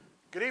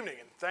Good evening,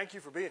 and thank you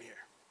for being here.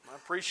 I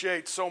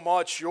appreciate so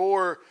much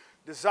your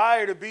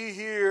desire to be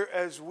here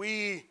as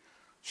we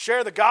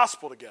share the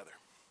gospel together.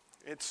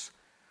 It's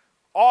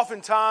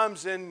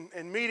oftentimes in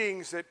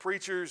meetings that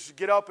preachers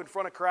get up in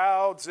front of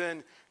crowds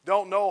and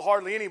don't know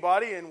hardly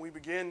anybody, and we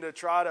begin to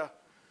try to,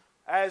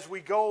 as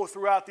we go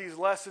throughout these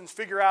lessons,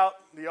 figure out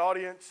the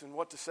audience and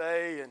what to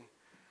say and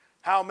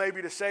how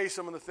maybe to say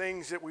some of the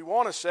things that we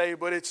want to say.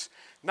 But it's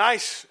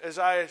nice as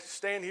I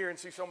stand here and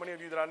see so many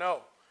of you that I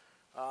know.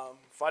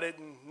 If I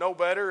didn't know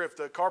better, if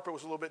the carpet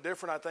was a little bit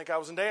different, I think I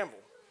was in Danville.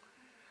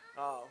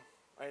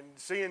 And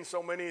seeing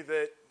so many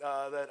that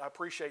I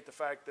appreciate the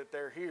fact that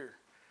they're here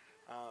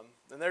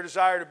and their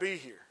desire to be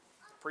here.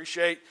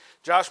 Appreciate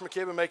Josh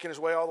McKibben making his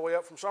way all the way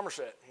up from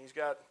Somerset. He's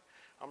got,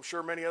 I'm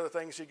sure, many other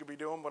things he could be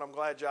doing, but I'm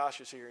glad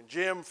Josh is here. And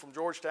Jim from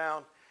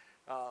Georgetown,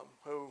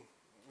 who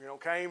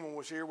came and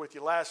was here with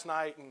you last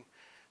night,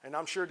 and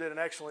I'm sure did an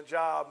excellent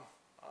job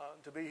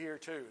to be here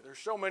too. There's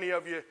so many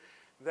of you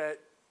that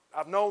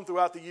I've known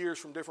throughout the years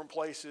from different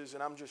places,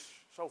 and I'm just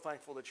so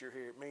thankful that you're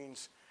here. It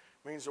means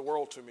the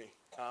world to me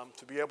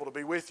to be able to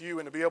be with you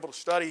and to be able to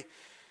study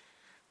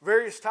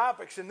various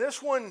topics. And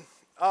this one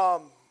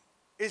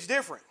is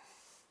different.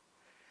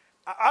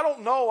 I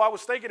don't know. I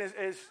was thinking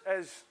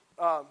as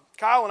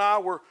Kyle and I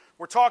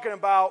were talking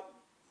about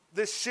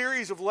this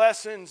series of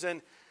lessons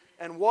and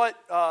what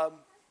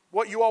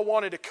you all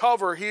wanted to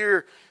cover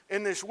here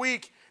in this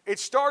week. It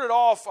started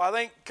off, I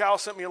think Kyle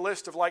sent me a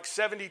list of like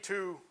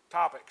 72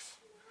 topics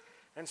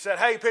and said,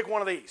 hey, pick one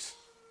of these.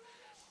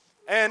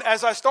 And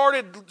as I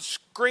started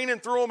screening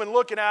through them and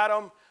looking at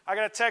them, I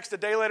got a text a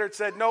day later that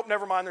said, nope,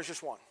 never mind, there's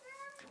just one.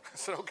 I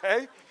said,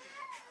 okay.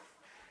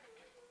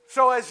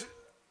 So as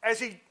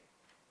he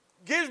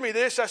gives me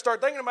this, I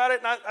start thinking about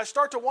it, and I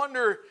start to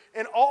wonder,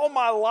 in all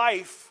my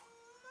life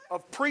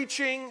of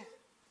preaching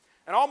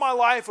and all my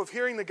life of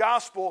hearing the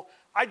gospel,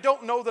 I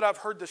don't know that I've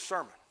heard this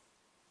sermon.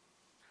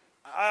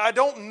 I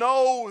don't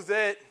know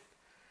that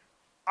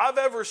I've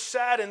ever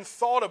sat and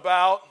thought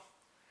about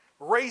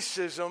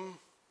racism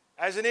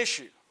as an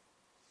issue.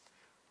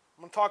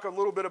 I'm going to talk a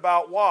little bit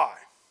about why.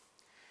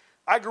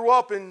 I grew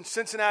up in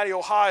Cincinnati,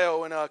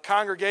 Ohio, in a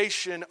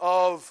congregation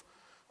of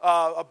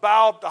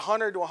about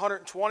 100 to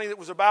 120 that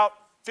was about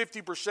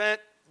 50%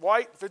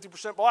 white,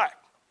 50% black.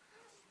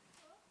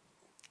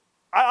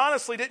 I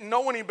honestly didn't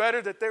know any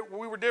better that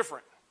we were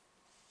different.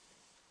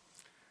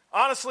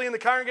 Honestly, in the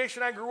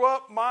congregation I grew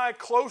up, my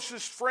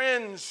closest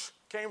friends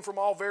came from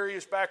all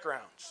various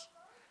backgrounds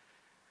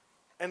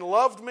and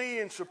loved me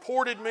and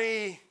supported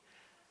me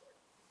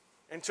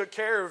and took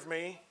care of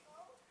me,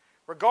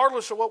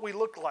 regardless of what we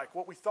looked like,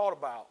 what we thought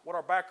about, what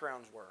our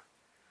backgrounds were.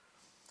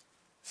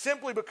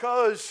 Simply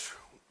because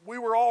we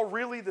were all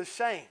really the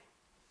same.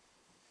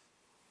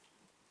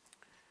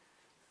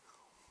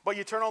 But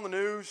you turn on the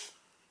news,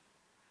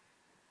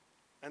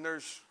 and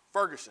there's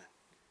Ferguson.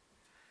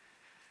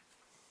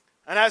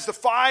 And as the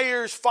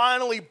fires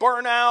finally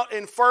burn out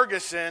in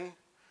Ferguson,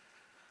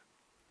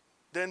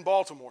 then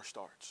Baltimore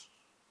starts.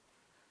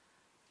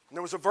 And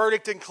there was a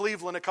verdict in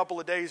Cleveland a couple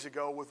of days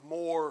ago with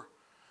more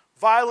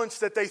violence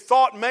that they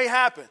thought may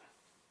happen.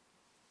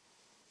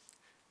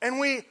 And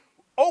we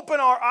open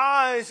our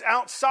eyes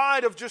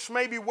outside of just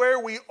maybe where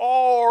we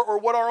are or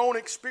what our own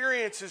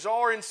experiences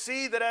are and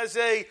see that as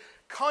a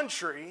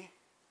country,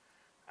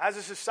 as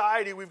a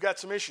society, we've got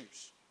some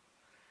issues.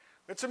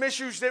 And some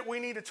issues that we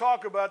need to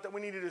talk about, that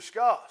we need to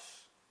discuss.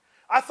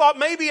 I thought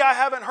maybe I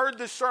haven't heard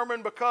this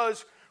sermon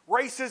because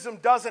racism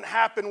doesn't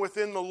happen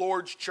within the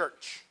Lord's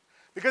church.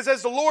 Because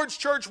as the Lord's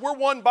church, we're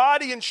one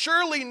body, and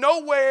surely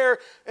nowhere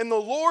in the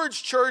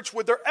Lord's church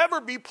would there ever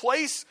be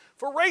place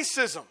for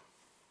racism.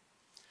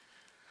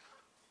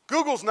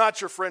 Google's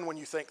not your friend when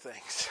you think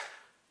things.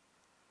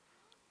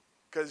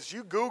 Because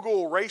you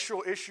Google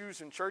racial issues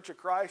in Church of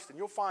Christ, and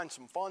you'll find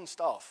some fun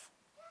stuff.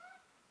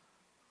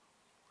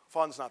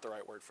 Fun's not the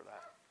right word for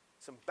that.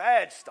 Some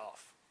bad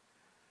stuff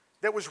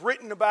that was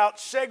written about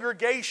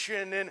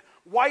segregation and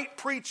white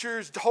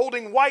preachers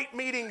holding white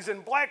meetings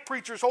and black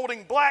preachers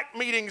holding black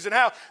meetings and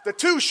how the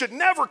two should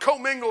never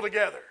commingle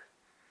together.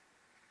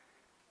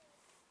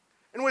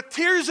 And with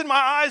tears in my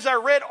eyes, I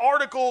read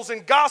articles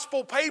and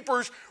gospel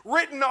papers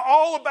written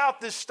all about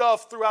this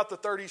stuff throughout the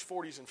 30s,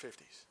 40s, and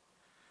 50s.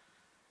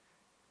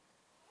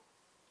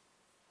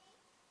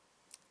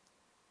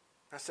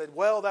 I said,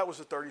 well, that was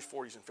the 30s,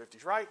 40s, and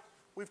 50s, right?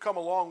 We've come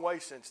a long way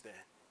since then.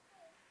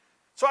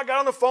 So I got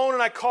on the phone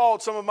and I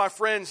called some of my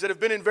friends that have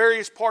been in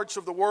various parts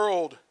of the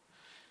world.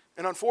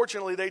 And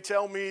unfortunately, they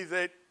tell me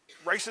that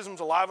racism's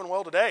alive and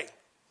well today.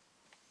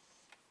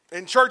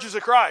 In churches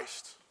of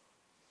Christ.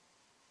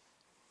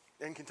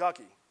 In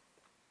Kentucky.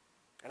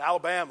 In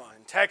Alabama.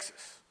 In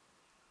Texas.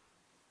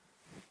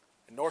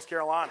 In North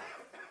Carolina.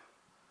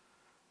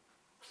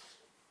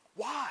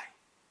 Why?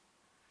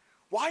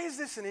 Why is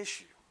this an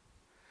issue?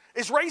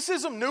 Is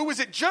racism new? Is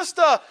it just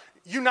a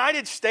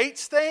United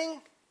States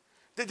thing?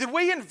 Did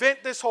we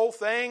invent this whole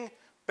thing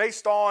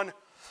based on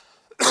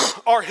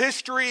our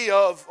history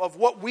of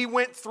what we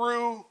went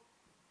through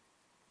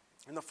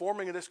in the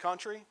forming of this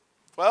country?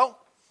 Well,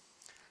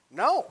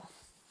 no.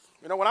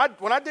 You know, when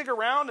I dig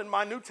around in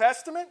my New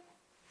Testament,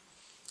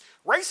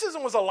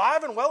 racism was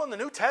alive and well in the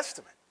New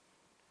Testament.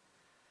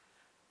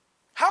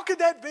 How could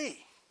that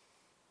be?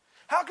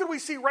 How could we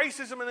see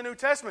racism in the New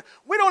Testament?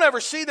 We don't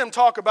ever see them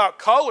talk about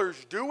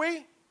colors, do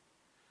we?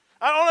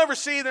 I don't ever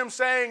see them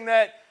saying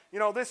that, you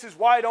know, this is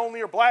white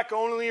only or black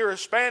only or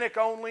Hispanic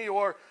only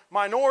or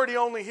minority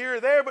only here or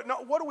there. But no,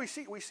 what do we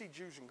see? We see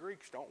Jews and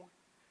Greeks, don't we?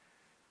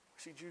 We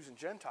see Jews and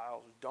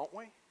Gentiles, don't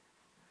we?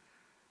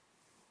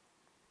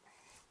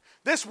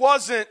 This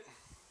wasn't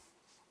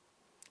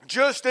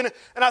just, and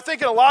I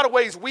think in a lot of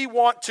ways we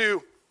want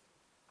to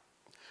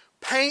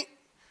paint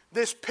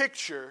this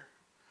picture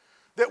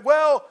that,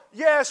 well,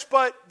 yes,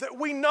 but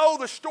we know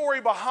the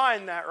story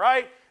behind that,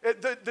 right?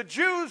 The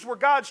Jews were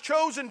God's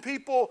chosen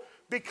people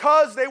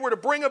because they were to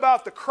bring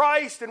about the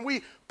Christ, and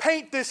we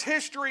paint this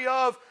history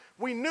of,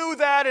 we knew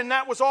that, and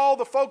that was all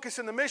the focus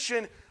and the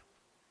mission.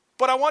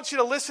 But I want you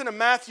to listen to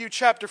Matthew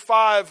chapter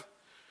 5,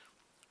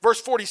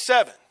 verse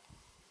 47.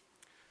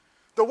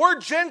 The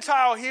word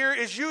Gentile here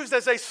is used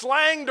as a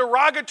slang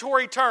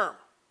derogatory term.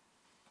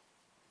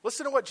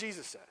 Listen to what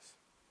Jesus says.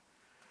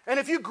 And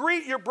if you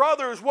greet your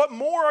brothers, what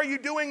more are you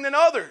doing than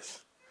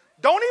others?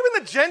 Don't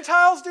even the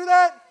Gentiles do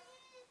that?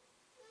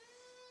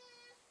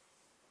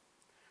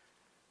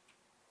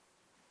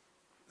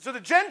 So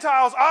the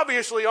Gentiles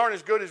obviously aren't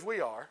as good as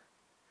we are.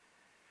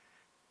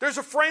 There's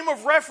a frame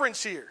of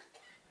reference here.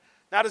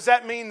 Now, does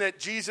that mean that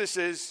Jesus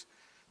is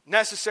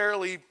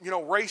necessarily,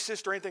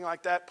 racist or anything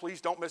like that?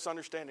 Please don't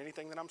misunderstand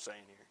anything that I'm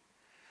saying here.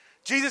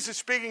 Jesus is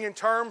speaking in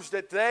terms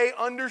that they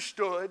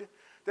understood,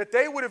 that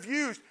they would have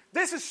used.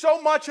 This is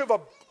so much of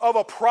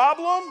a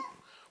problem.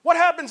 What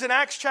happens in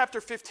Acts chapter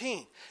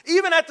 15?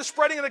 Even at the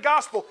spreading of the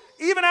gospel,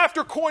 even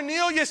after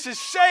Cornelius is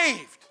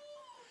saved,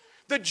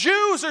 the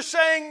Jews are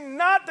saying,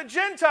 not the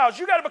Gentiles.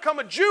 You got to become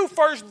a Jew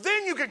first,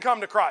 then you can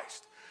come to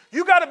Christ.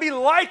 You got to be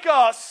like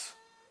us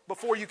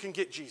before you can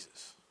get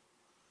Jesus.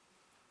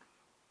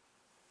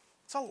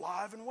 It's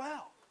alive and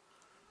well.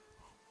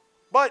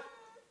 But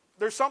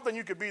there's something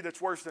you could be that's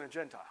worse than a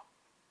Gentile.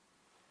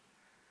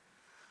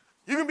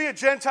 You can be a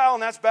Gentile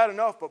and that's bad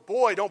enough, but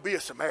boy, don't be a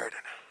Samaritan.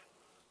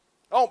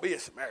 Don't be a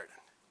Samaritan.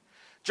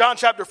 John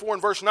chapter 4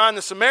 and verse 9,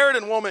 the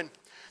Samaritan woman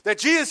that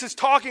Jesus is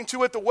talking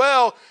to at the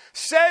well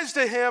says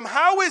to him,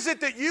 how is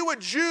it that you, a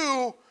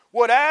Jew,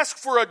 would ask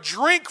for a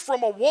drink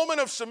from a woman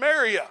of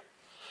Samaria?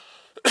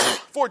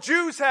 For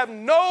Jews have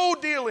no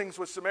dealings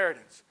with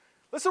Samaritans.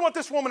 Listen to what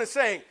this woman is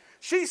saying.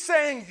 She's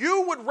saying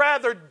you would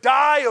rather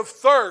die of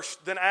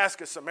thirst than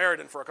ask a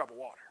Samaritan for a cup of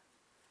water.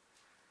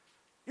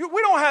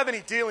 We don't have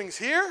any dealings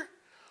here.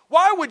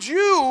 Why would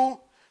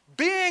you,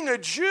 being a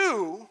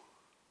Jew,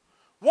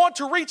 want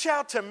to reach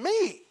out to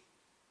me?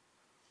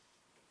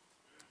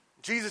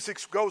 Jesus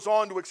goes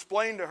on to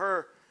explain to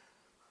her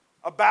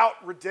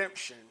about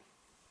redemption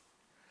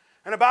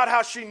and about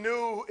how she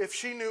knew, if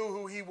she knew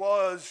who he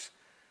was,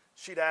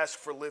 she'd ask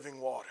for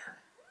living water,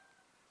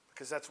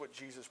 because that's what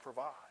Jesus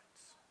provides.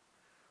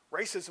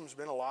 Racism's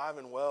been alive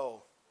and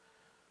well,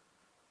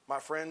 my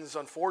friends,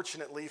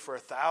 unfortunately, for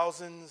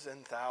thousands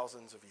and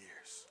thousands of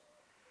years.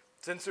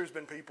 Since there's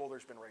been people,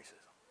 there's been racism.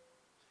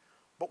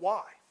 But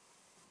why?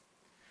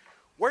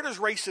 Where does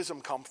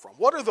racism come from?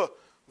 What are the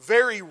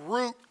very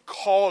root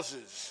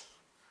causes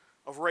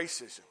of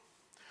racism?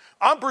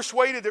 I'm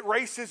persuaded that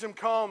racism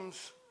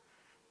comes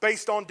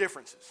based on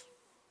differences.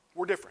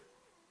 We're different.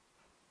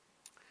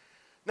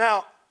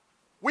 Now,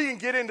 we can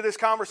get into this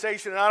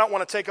conversation, and I don't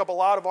want to take up a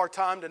lot of our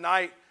time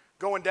tonight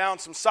going down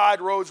some side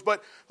roads,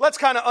 but let's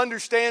kind of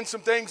understand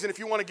some things, and if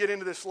you want to get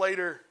into this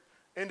later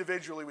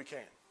individually, we can.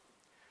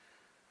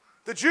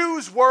 The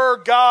Jews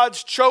were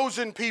God's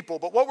chosen people,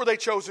 but what were they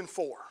chosen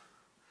for?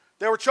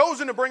 They were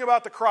chosen to bring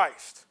about the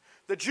Christ.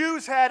 The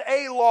Jews had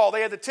a law.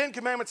 They had the Ten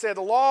Commandments, they had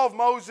the law of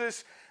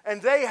Moses,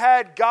 and they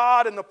had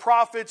God and the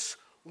prophets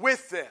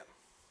with them.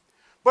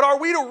 But are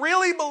we to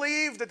really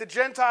believe that the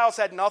Gentiles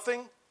had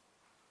nothing?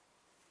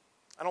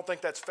 I don't think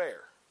that's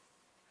fair.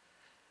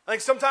 I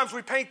think sometimes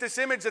we paint this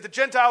image that the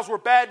Gentiles were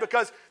bad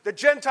because the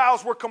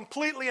Gentiles were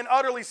completely and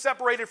utterly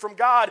separated from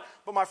God.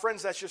 But my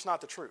friends, that's just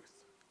not the truth.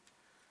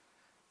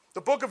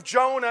 The book of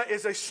Jonah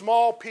is a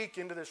small peek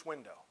into this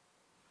window.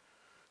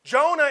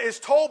 Jonah is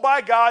told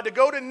by God to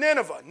go to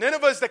Nineveh.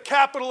 Nineveh is the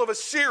capital of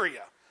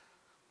Assyria,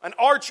 an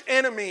arch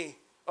enemy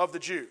of the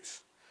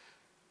Jews.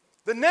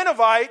 The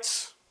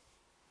Ninevites,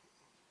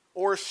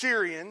 or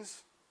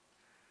Assyrians,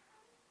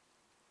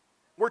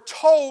 were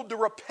told to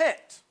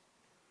repent.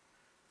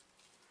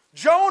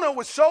 Jonah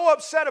was so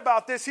upset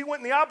about this, he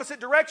went in the opposite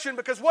direction,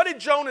 because what did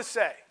Jonah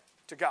say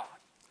to God?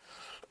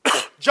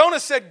 Jonah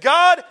said,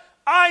 God,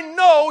 I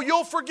know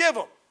you'll forgive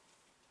them.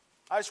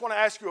 I just want to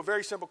ask you a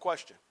very simple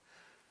question.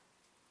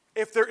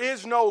 If there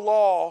is no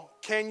law,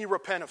 can you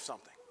repent of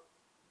something?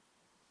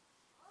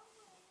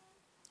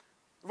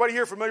 Everybody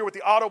here familiar with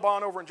the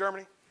Autobahn over in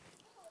Germany?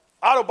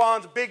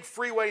 Autobahn's a big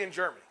freeway in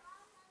Germany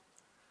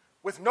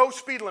with no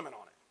speed limit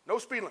on it. No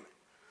speed limit.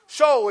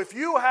 So if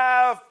you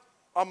have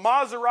a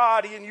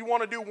Maserati and you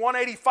want to do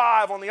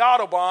 185 on the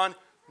Autobahn,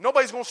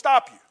 nobody's going to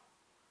stop you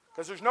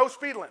because there's no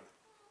speed limit.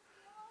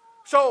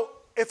 So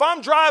if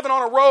I'm driving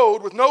on a road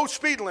with no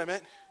speed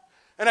limit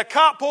and a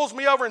cop pulls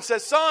me over and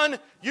says, son,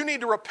 you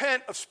need to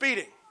repent of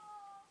speeding,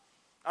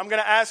 I'm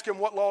going to ask him,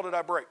 what law did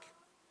I break?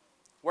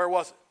 Where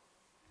was it?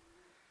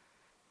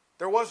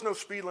 There was no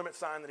speed limit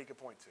sign that he could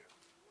point to.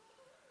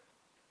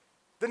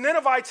 The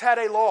Ninevites had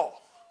a law.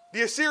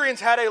 The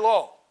Assyrians had a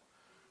law.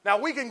 Now,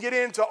 we can get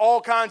into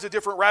all kinds of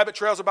different rabbit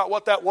trails about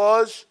what that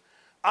was.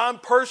 I'm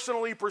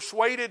personally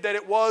persuaded that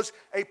it was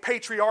a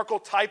patriarchal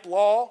type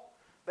law.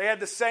 They had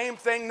the same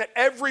thing that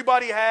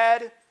everybody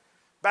had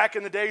back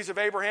in the days of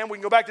Abraham. We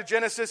can go back to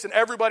Genesis and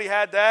everybody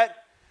had that.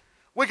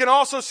 We can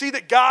also see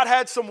that God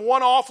had some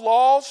one-off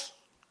laws.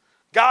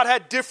 God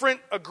had different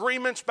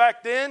agreements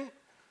back then.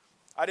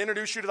 I'd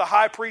introduce you to the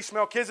high priest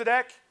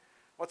Melchizedek.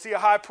 What's he a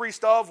high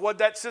priest of? What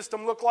did that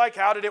system look like?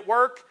 How did it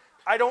work?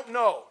 I don't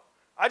know.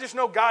 I just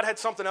know God had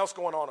something else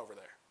going on over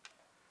there.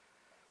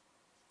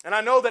 And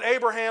I know that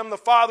Abraham, the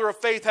father of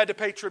faith, had to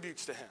pay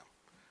tributes to him.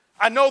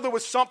 I know there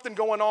was something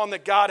going on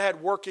that God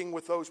had working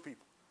with those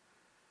people.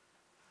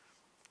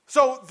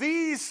 So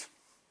these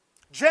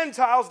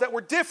Gentiles that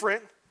were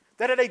different,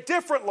 that had a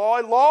different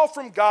law, a law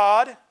from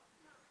God,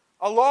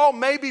 a law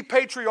maybe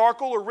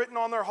patriarchal or written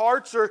on their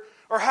hearts, or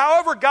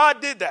however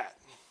God did that,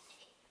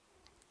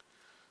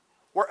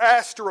 were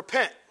asked to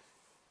repent.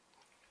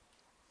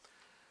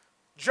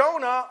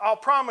 Jonah, I'll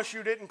promise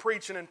you, didn't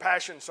preach an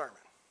impassioned sermon.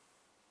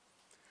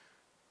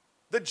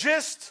 The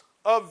gist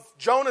of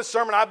Jonah's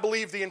sermon, I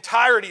believe the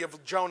entirety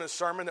of Jonah's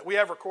sermon that we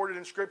have recorded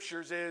in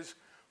scriptures is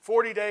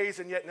 40 days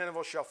and yet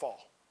Nineveh shall fall.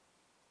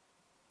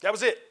 That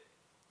was it.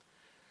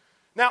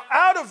 Now,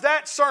 out of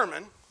that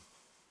sermon,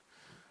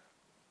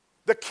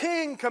 the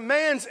king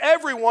commands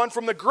everyone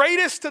from the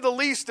greatest to the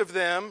least of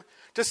them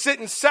to sit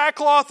in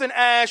sackcloth and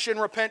ash and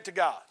repent to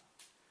God.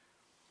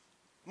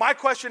 My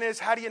question is,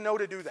 how do you know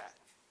to do that?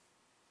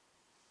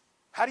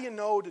 How do you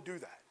know to do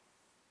that?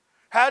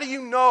 How do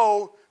you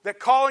know that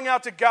calling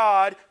out to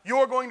God,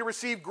 you're going to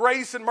receive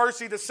grace and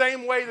mercy the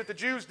same way that the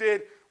Jews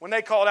did when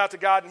they called out to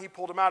God and he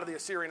pulled them out of the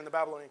Assyrian and the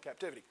Babylonian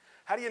captivity?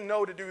 How do you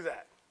know to do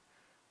that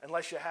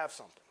unless you have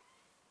something?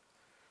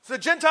 So the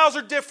Gentiles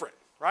are different,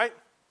 right?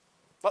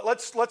 But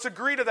let's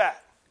agree to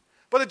that.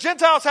 But the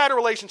Gentiles had a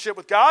relationship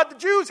with God. The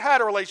Jews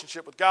had a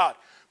relationship with God.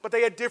 But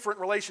they had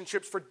different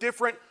relationships for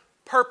different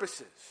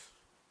purposes.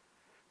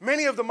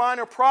 Many of the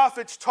minor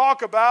prophets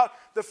talk about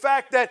the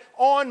fact that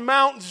on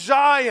Mount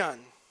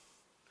Zion,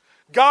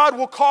 God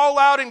will call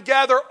out and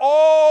gather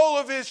all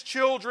of his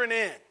children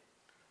in.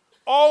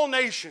 All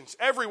nations,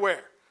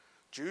 everywhere.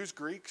 Jews,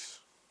 Greeks.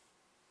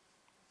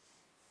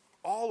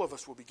 All of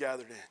us will be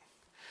gathered in.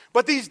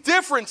 But these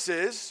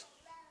differences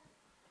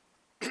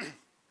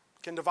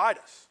can divide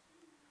us.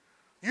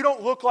 You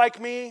don't look like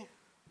me.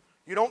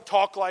 You don't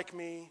talk like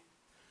me.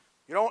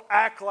 You don't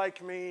act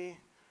like me.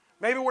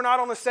 Maybe we're not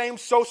on the same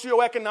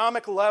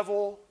socioeconomic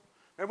level.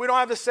 Maybe we don't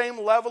have the same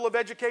level of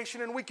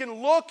education. And we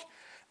can look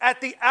at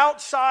the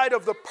outside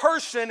of the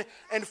person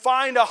and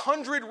find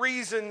 100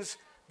 reasons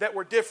that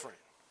we're different.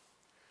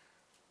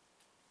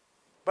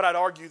 But I'd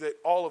argue that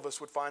all of us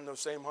would find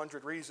those same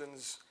 100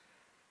 reasons,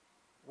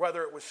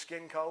 whether it was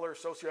skin color,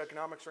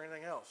 socioeconomics, or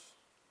anything else.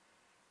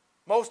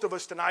 Most of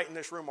us tonight in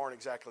this room aren't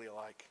exactly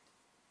alike.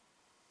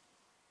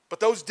 But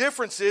those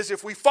differences,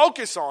 if we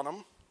focus on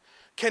them,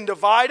 can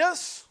divide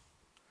us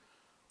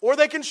or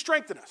they can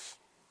strengthen us.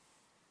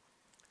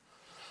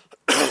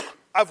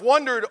 I've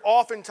wondered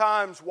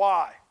oftentimes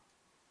why.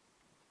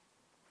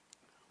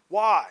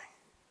 Why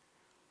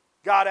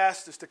God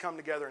asked us to come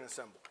together and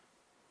assemble.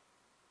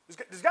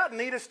 Does God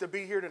need us to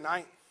be here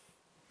tonight?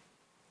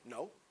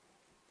 No.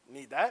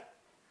 Need that?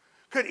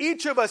 Could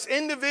each of us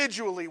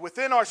individually,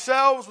 within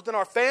ourselves, within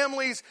our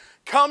families,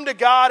 come to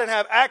God and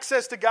have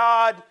access to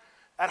God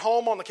at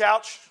home on the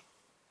couch?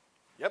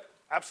 Yep,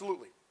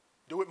 absolutely.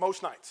 Do it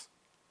most nights.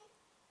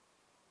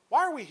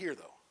 Why are we here,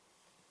 though?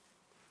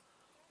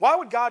 Why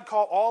would God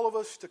call all of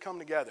us to come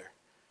together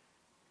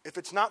if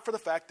it's not for the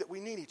fact that we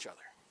need each other?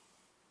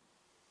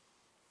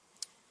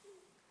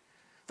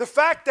 The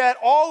fact that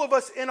all of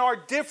us in our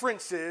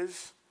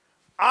differences,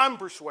 I'm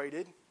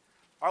persuaded,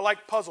 are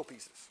like puzzle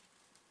pieces.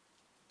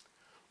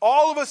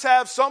 All of us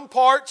have some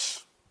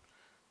parts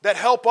that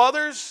help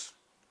others,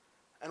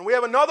 and we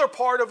have another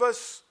part of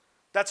us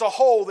that's a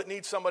hole that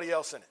needs somebody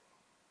else in it.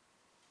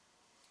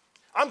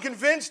 I'm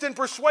convinced and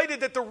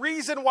persuaded that the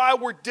reason why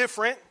we're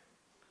different,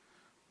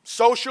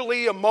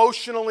 socially,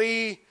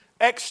 emotionally,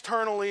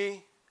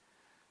 externally,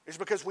 is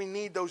because we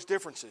need those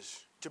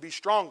differences to be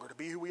stronger, to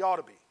be who we ought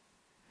to be.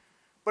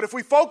 But if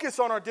we focus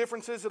on our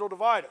differences, it'll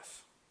divide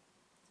us.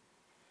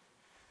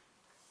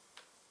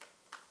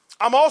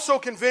 I'm also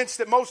convinced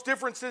that most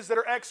differences that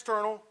are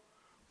external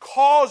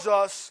cause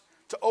us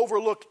to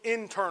overlook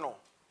internal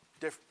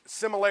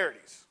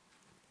similarities.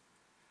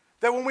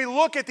 That when we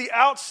look at the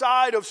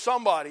outside of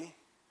somebody,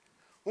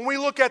 when we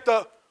look at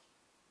the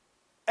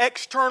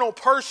external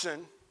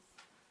person,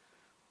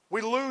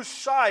 we lose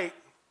sight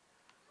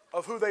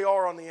of who they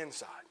are on the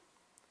inside.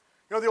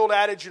 You know the old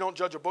adage, you don't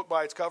judge a book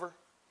by its cover?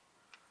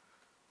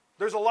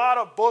 There's a lot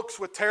of books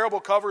with terrible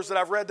covers that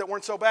I've read that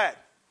weren't so bad.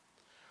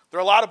 There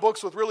are a lot of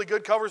books with really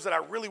good covers that I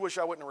really wish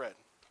I wouldn't have read.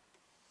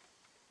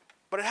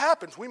 But it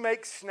happens. We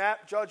make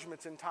snap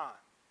judgments in time.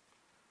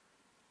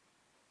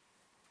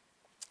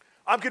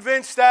 I'm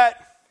convinced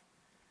that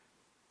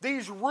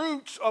these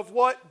roots of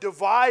what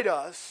divide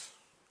us,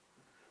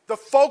 the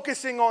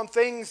focusing on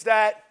things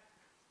that,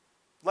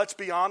 let's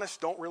be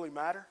honest, don't really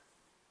matter.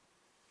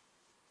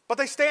 But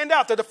they stand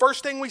out. They're the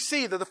first thing we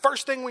see. They're the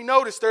first thing we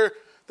notice. They're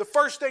the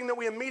first thing that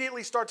we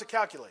immediately start to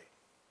calculate.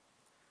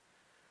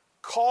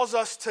 Cause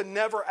us to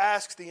never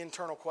ask the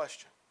internal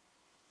question.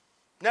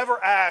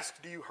 Never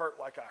ask, do you hurt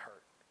like I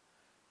hurt?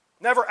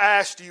 Never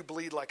ask, do you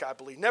bleed like I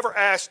bleed? Never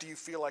ask, do you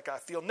feel like I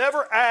feel?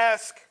 Never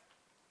ask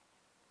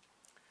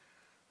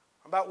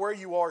about where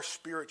you are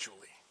spiritually.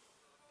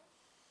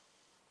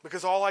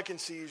 Because all I can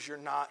see is you're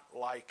not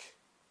like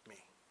me.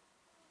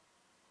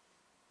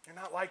 You're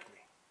not like me.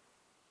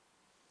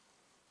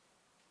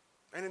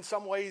 And in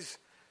some ways,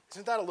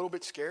 isn't that a little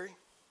bit scary?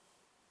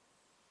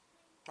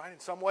 Right? In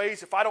some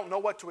ways, if I don't know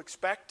what to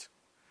expect,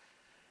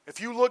 if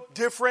you look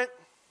different,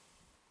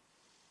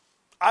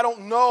 I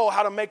don't know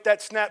how to make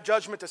that snap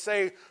judgment to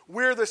say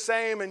we're the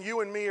same and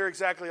you and me are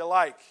exactly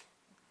alike.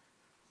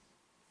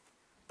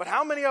 But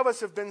how many of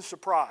us have been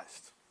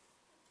surprised?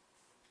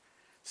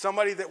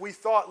 Somebody that we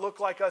thought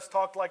looked like us,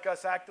 talked like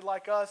us, acted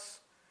like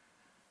us,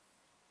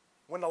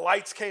 when the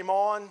lights came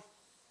on,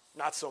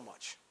 not so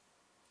much.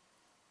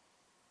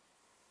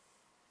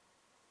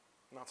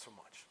 Not so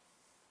much.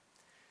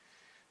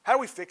 How do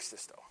we fix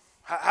this, though?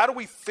 How do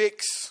we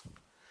fix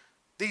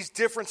these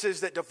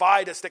differences that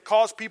divide us, that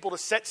cause people to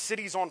set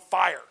cities on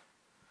fire?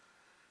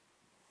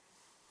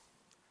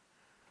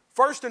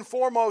 First and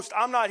foremost,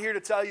 I'm not here to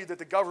tell you that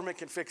the government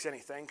can fix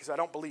anything, because I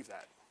don't believe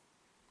that.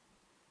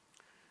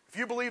 If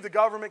you believe the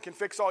government can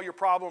fix all your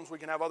problems, we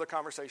can have other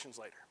conversations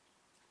later.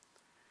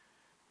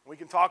 We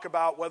can talk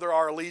about whether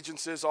our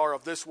allegiances are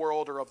of this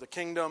world or of the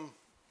kingdom,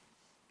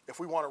 if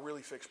we want to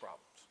really fix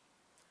problems.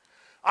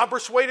 I'm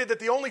persuaded that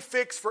the only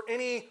fix for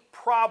any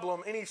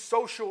problem, any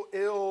social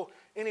ill,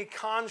 any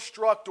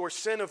construct or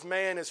sin of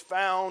man is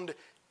found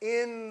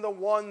in the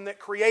one that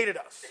created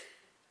us.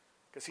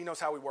 Because he knows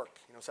how we work.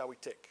 He knows how we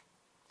tick.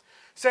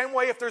 Same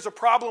way, if there's a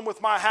problem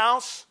with my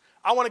house,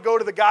 I want to go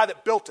to the guy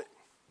that built it.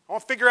 I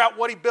want to figure out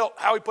what he built,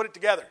 how he put it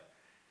together.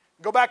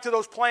 Go back to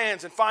those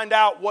plans and find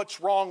out what's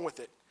wrong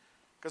with it.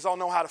 Because I'll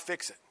know how to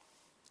fix it.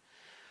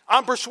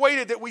 I'm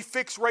persuaded that we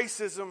fix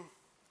racism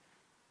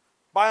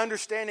by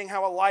understanding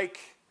how alike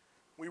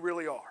we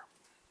really are.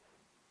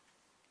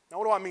 Now,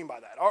 what do I mean by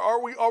that? Are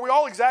we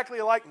all exactly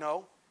alike?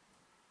 No.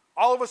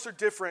 All of us are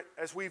different,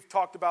 as we've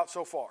talked about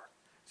so far.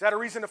 Is that a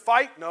reason to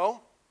fight?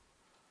 No.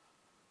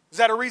 Is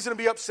that a reason to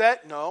be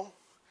upset? No.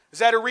 Is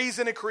that a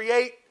reason to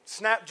create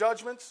snap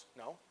judgments?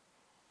 No.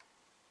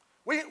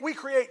 We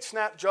create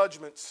snap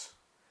judgments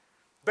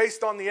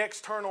based on the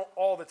external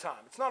all the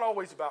time. It's not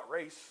always about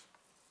race.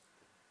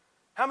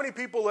 How many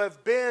people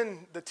have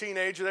been the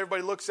teenager that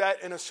everybody looks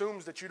at and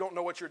assumes that you don't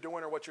know what you're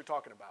doing or what you're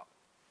talking about?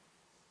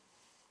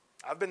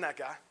 I've been that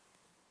guy.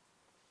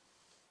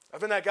 I've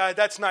been that guy,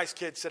 that's nice,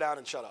 kid, sit down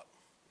and shut up.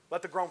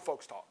 Let the grown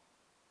folks talk.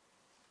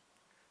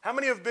 How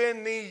many have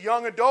been the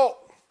young adult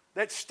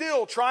that's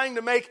still trying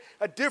to make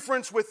a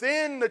difference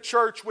within the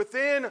church,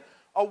 within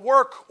a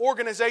work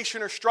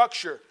organization or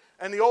structure,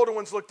 and the older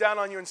ones look down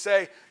on you and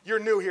say, you're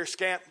new here,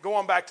 scamp, go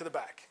on back to the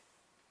back?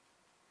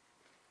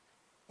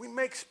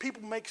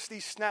 People make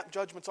these snap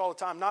judgments all the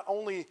time, not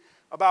only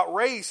about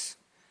race,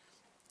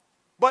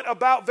 but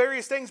about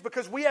various things,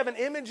 because we have an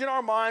image in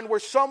our mind where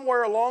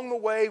somewhere along the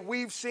way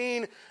we've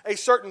seen a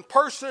certain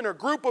person or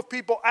group of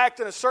people act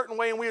in a certain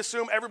way, and we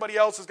assume everybody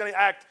else is going to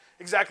act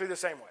exactly the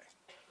same way.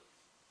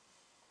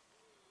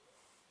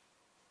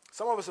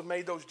 Some of us have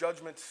made those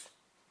judgments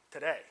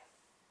today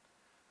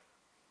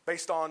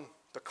based on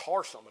the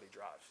car somebody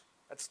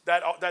drives.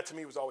 That to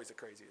me was always the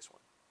craziest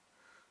one.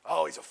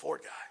 Oh, he's a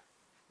Ford guy.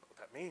 I don't know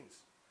what that means.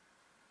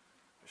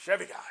 A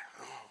Chevy guy.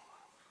 Oh.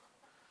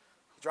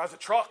 He drives a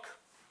truck.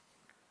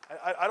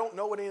 I don't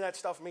know what any of that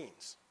stuff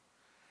means.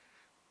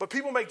 But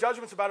people make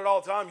judgments about it all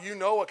the time. You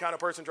know what kind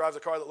of person drives a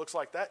car that looks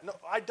like that? No,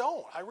 I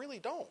don't. I really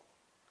don't.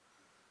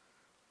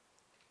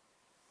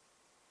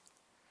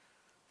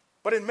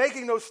 But in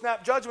making those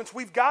snap judgments,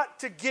 we've got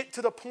to get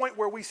to the point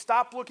where we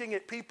stop looking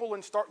at people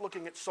and start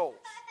looking at souls.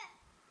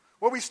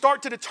 Where we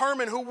start to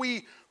determine who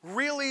we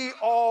really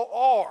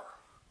all are.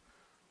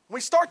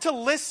 We start to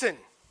listen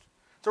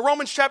to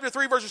Romans chapter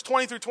 3, verses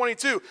 20 through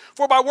 22.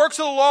 For by works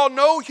of the law,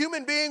 no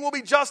human being will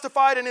be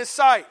justified in his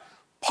sight.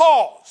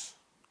 Pause.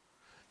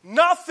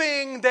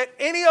 Nothing that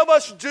any of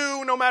us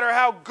do, no matter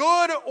how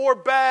good or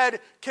bad,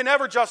 can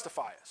ever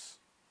justify us.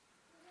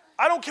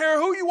 I don't care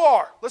who you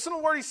are. Listen to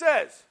the word he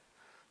says.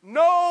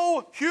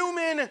 No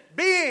human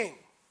being.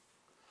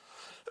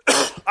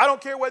 I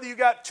don't care whether you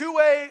got two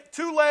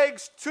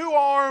legs, 2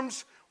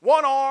 arms,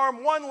 1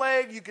 arm, 1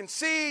 leg, you can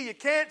see, you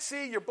can't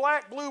see, you're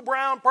black, blue,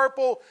 brown,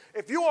 purple.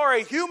 If you are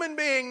a human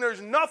being, there's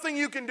nothing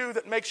you can do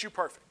that makes you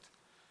perfect.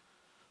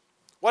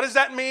 What does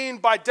that mean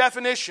by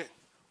definition?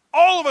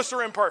 All of us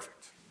are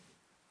imperfect.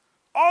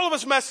 All of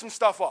us mess some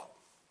stuff up.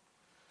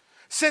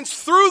 since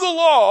through the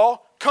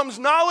law comes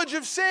knowledge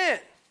of sin.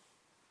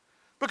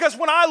 Because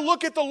when I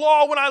look at the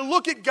law, when I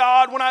look at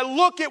God, when I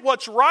look at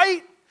what's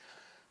right,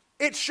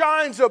 it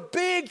shines a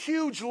big,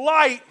 huge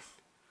light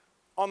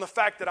on the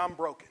fact that I'm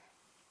broken,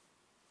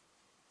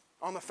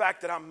 on the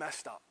fact that I'm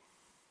messed up.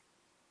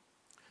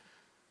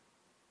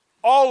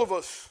 All of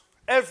us,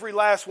 every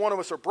last one of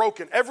us are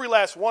broken. Every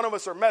last one of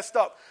us are messed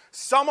up.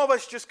 Some of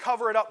us just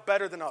cover it up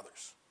better than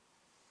others.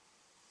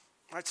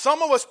 Right?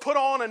 Some of us put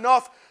on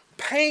enough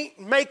paint,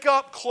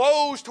 makeup,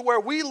 clothes to where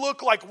we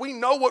look like we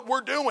know what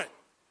we're doing.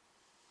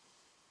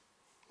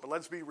 But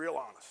let's be real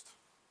honest.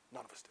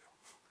 None of us do.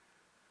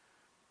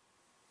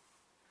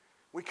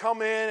 We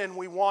come in and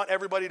we want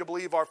everybody to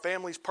believe our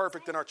family's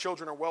perfect and our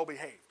children are well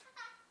behaved.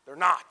 They're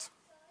not.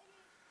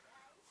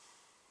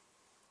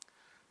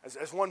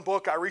 As one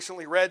book I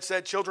recently read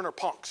said, children are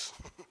punks.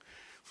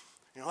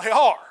 They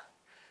are.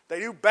 They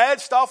do bad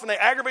stuff and they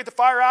aggravate the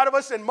fire out of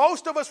us, and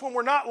most of us, when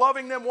we're not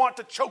loving them, want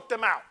to choke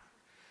them out.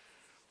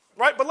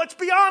 Right? But let's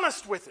be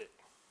honest with it.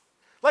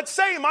 Let's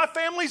say my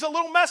family's a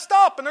little messed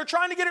up and they're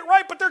trying to get it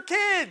right, but they're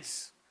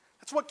kids.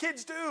 That's what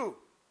kids do.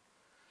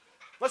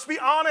 Let's be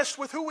honest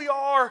with who we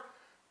are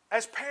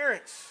as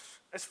parents,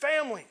 as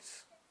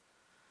families.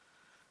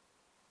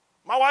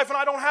 My wife and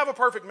I don't have a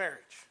perfect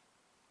marriage.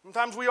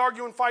 Sometimes we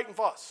argue and fight and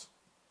fuss.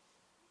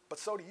 But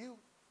so do you.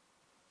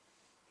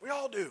 We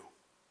all do.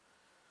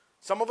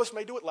 Some of us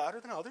may do it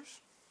louder than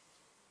others.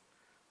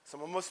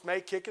 Some of us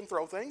may kick and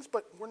throw things,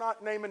 but we're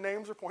not naming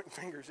names or pointing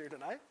fingers here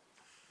tonight.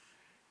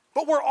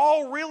 But we're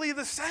all really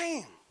the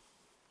same.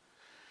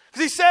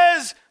 Because he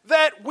says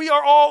that we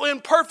are all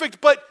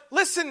imperfect, but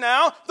listen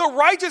now, the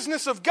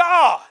righteousness of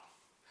God,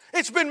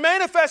 it's been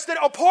manifested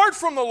apart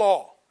from the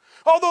law.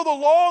 Although the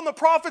law and the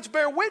prophets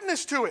bear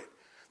witness to it,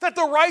 that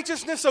the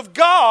righteousness of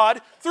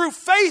God through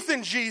faith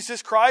in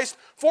Jesus Christ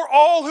for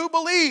all who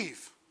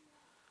believe.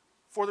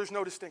 For there's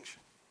no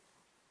distinction.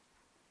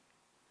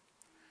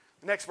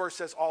 The next verse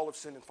says, all have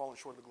sinned and fallen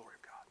short of the glory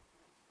of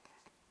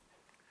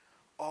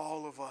God.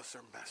 All of us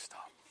are messed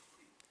up.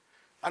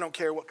 I don't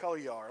care what color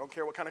you are. I don't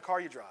care what kind of car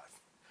you drive.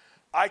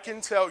 I can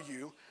tell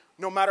you,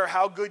 no matter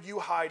how good you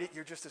hide it,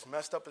 you're just as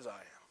messed up as I am.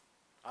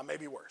 I may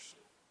be worse.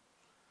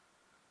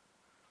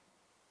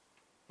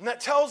 And that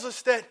tells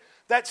us that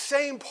that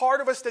same part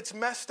of us that's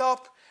messed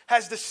up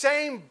has the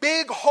same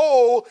big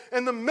hole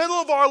in the middle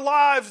of our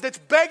lives that's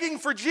begging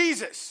for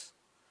Jesus.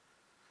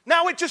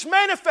 Now it just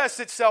manifests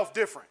itself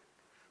different.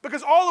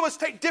 Because all of us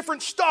take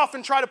different stuff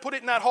and try to put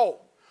it in that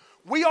hole.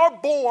 We are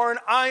born,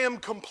 I am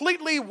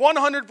completely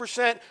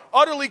 100%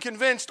 utterly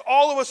convinced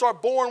all of us are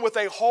born with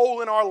a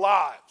hole in our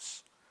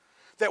lives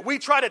that we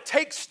try to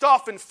take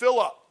stuff and fill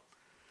up.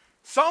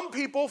 Some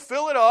people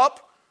fill it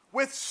up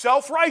with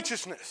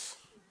self-righteousness,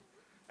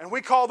 and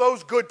we call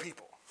those good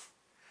people.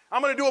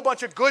 I'm going to do a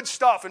bunch of good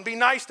stuff and be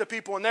nice to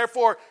people, and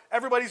therefore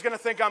everybody's going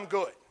to think I'm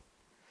good.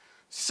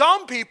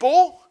 Some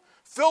people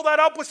fill that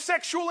up with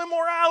sexual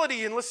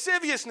immorality and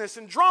lasciviousness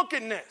and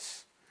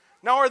drunkenness.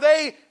 Now, are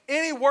they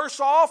any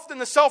worse off than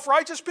the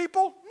self-righteous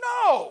people?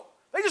 No.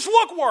 They just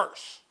look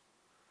worse.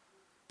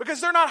 Because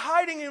they're not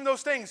hiding in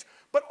those things.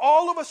 But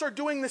all of us are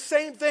doing the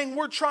same thing.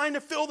 We're trying to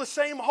fill the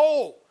same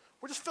hole.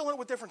 We're just filling it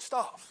with different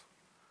stuff.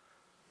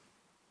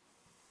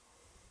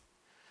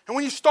 And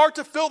when you start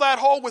to fill that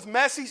hole with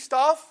messy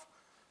stuff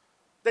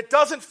that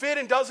doesn't fit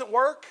and doesn't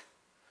work,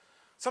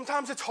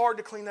 sometimes it's hard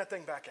to clean that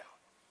thing back out.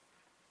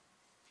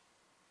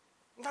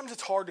 Sometimes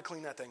it's hard to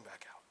clean that thing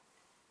back out.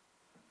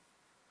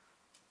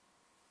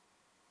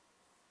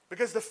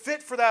 Because the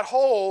fit for that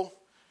hole,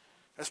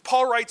 as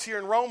Paul writes here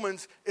in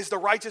Romans, is the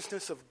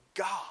righteousness of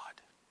God.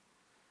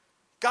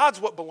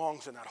 God's what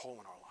belongs in that hole in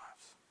our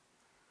lives.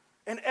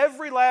 And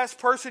every last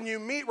person you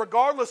meet,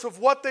 regardless of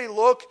what they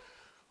look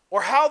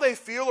or how they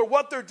feel or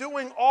what they're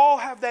doing, all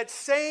have that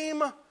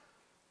same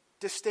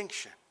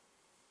distinction.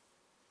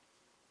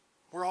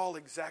 We're all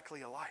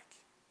exactly alike.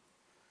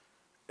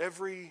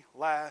 Every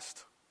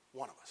last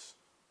one of us.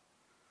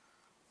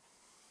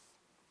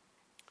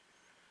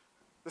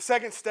 The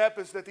second step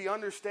is that the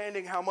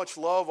understanding how much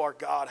love our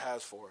God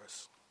has for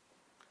us.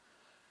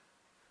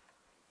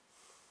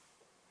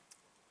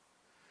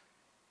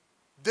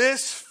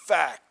 This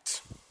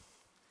fact,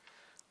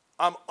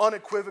 I'm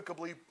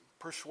unequivocally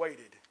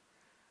persuaded,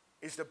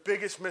 is the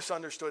biggest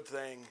misunderstood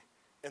thing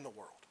in the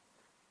world.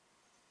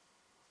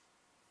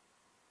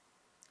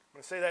 I'm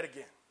going to say that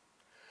again.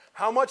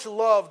 How much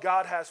love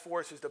God has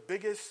for us is the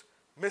biggest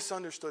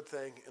misunderstood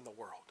thing in the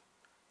world.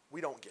 We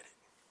don't get it.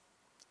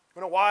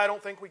 You know why I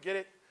don't think we get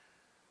it?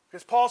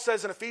 Because Paul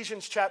says in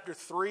Ephesians chapter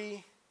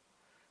 3,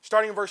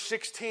 starting in verse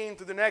 16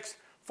 through the next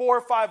 4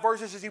 or 5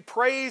 verses, as he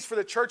prays for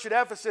the church at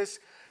Ephesus,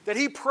 that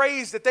he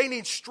prays that they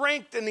need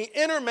strength in the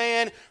inner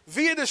man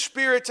via the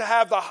Spirit to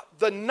have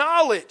the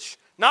knowledge,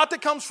 not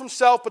that comes from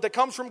self, but that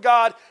comes from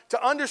God,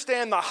 to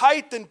understand the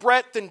height and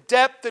breadth and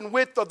depth and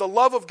width of the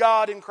love of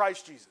God in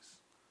Christ Jesus.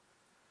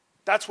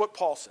 That's what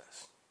Paul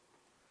says.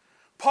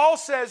 Paul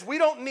says we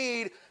don't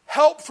need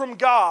help from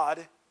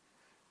God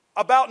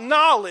about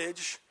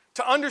knowledge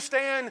to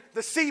understand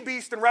the sea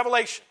beast in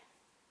Revelation.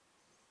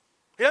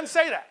 He doesn't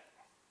say that.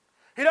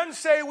 He doesn't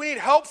say we need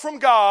help from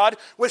God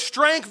with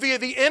strength via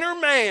the inner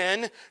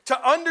man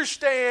to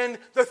understand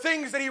the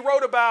things that he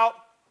wrote about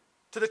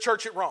to the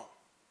church at Rome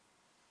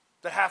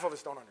that half of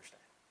us don't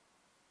understand,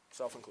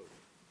 self-included.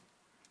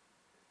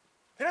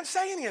 He doesn't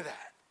say any of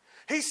that.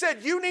 He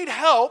said you need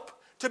help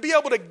to be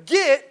able to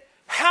get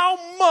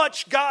how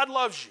much God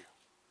loves you.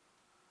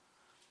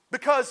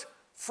 Because,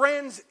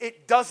 friends,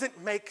 it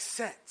doesn't make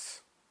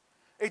sense.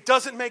 It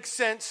doesn't make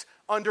sense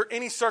under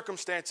any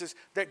circumstances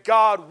that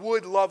God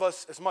would love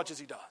us as much as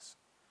he does.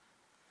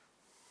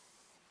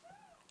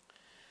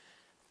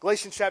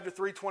 Galatians chapter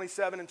 3,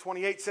 27 and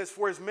 28 says,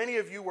 "For as many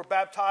of you were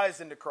baptized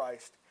into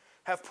Christ,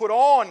 have put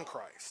on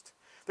Christ.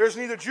 There's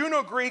neither Jew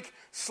nor Greek,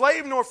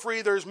 slave nor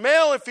free, there's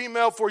male and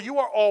female, for you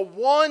are all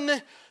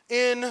one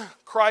in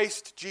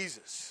Christ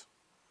Jesus."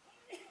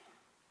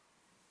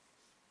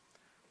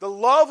 The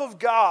love of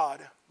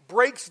God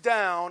breaks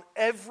down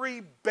every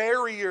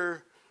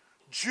barrier,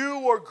 Jew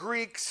or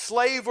Greek,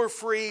 slave or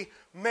free,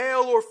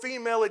 male or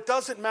female. It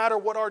doesn't matter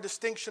what our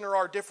distinction or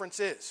our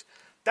difference is.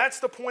 That's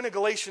the point of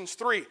Galatians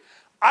 3.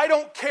 I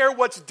don't care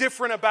what's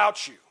different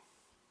about you.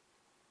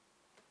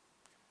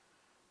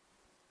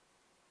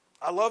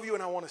 I love you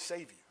and I want to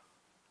save you.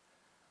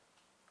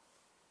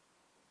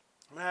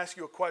 I'm going to ask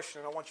you a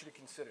question and I want you to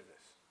consider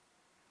this.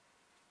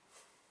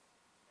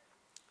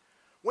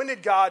 When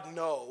did God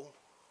know?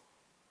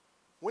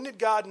 When did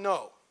God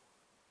know,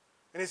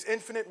 in his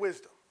infinite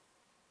wisdom,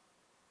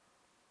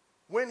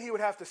 when he would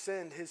have to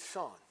send his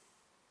son,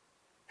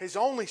 his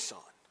only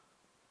son,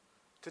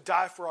 to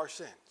die for our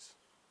sins?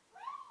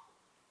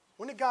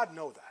 When did God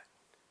know that?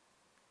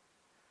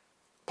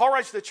 Paul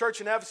writes to the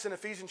church in Ephesus in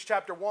Ephesians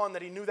chapter 1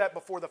 that he knew that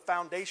before the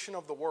foundation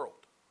of the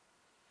world.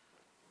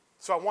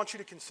 So I want you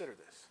to consider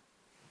this.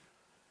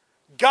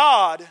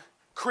 God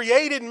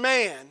created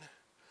man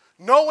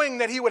knowing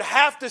that he would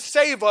have to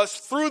save us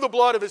through the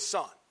blood of his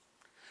son.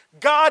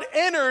 God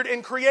entered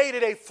and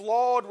created a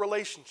flawed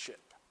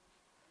relationship.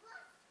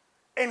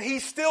 And he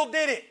still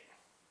did it.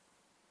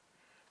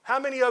 How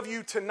many of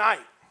you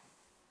tonight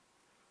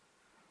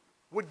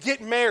would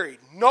get married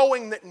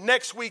knowing that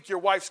next week your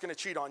wife's going to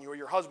cheat on you or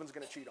your husband's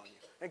going to cheat on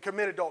you and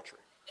commit adultery?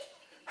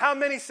 How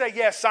many say,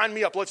 yes, sign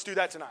me up, let's do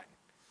that tonight?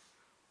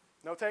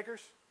 No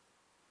takers?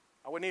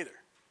 I wouldn't either.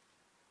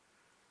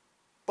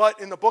 But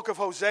in the book of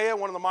Hosea,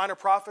 one of the minor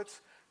prophets,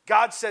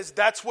 God says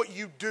that's what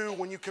you do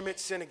when you commit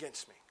sin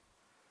against me.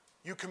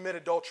 You commit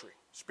adultery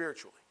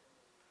spiritually.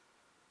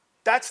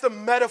 That's the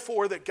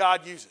metaphor that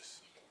God uses.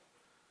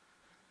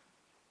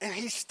 And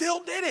he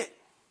still did it.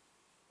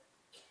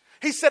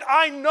 He said,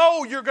 I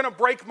know you're going to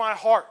break my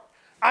heart.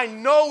 I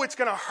know it's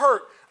going to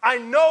hurt. I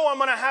know I'm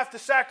going to have to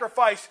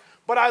sacrifice,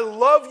 but I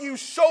love you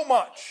so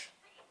much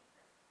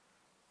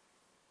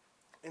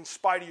in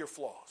spite of your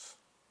flaws.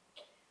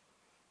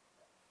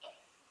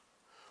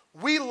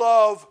 We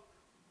love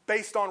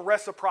based on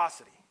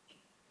reciprocity,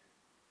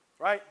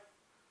 right?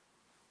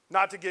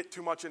 Not to get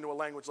too much into a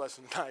language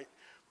lesson tonight.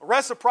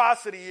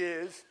 Reciprocity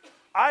is,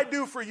 I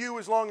do for you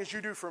as long as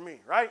you do for me,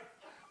 right?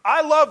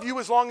 I love you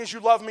as long as you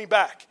love me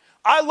back.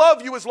 I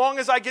love you as long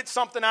as I get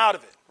something out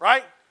of it,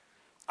 right?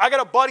 I got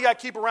a buddy I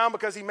keep around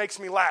because he makes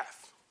me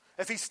laugh.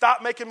 If he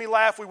stopped making me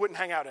laugh, we wouldn't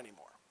hang out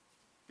anymore.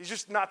 He's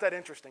just not that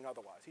interesting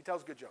otherwise. He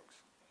tells good jokes.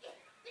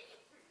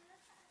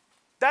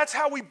 That's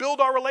how we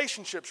build our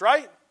relationships,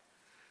 right?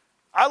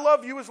 I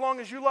love you as long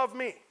as you love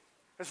me.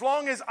 As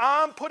long as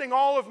I'm putting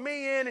all of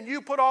me in and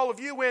you put all of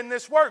you in,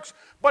 this works.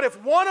 But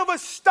if one of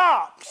us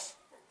stops,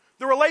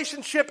 the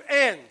relationship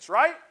ends,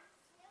 right?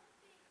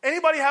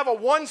 Anybody have a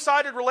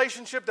one-sided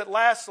relationship that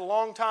lasts a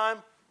long time?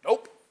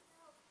 Nope.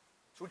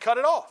 So we cut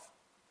it off.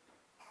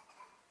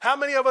 How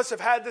many of us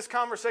have had this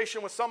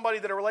conversation with somebody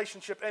that a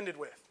relationship ended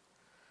with?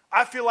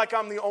 I feel like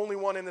I'm the only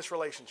one in this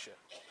relationship.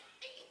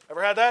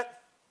 Ever had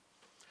that?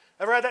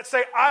 Ever had that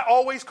say, I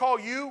always call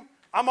you,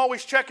 I'm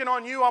always checking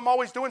on you, I'm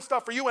always doing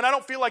stuff for you, and I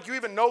don't feel like you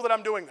even know that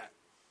I'm doing that.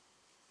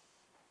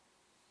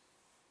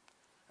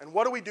 And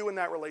what do we do in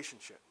that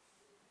relationship?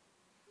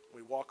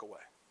 We walk away.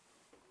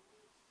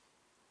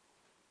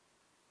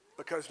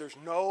 Because there's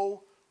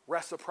no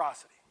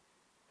reciprocity.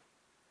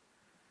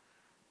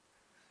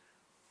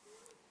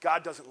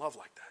 God doesn't love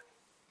like that.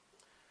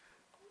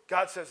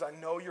 God says, I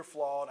know you're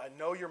flawed, I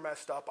know you're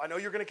messed up, I know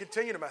you're going to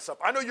continue to mess up,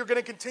 I know you're going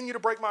to continue to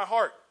break my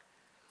heart.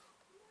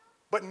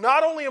 But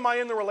not only am I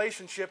in the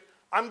relationship,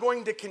 I'm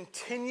going to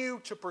continue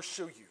to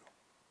pursue you.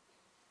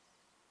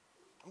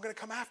 I'm going to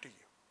come after you.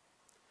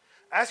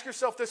 Ask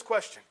yourself this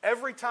question.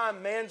 Every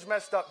time man's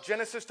messed up,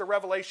 Genesis to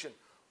Revelation,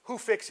 who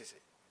fixes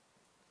it?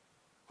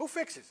 Who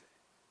fixes it?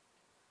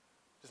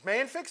 Does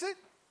man fix it?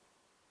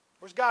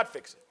 Or does God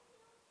fix it?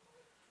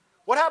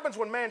 What happens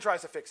when man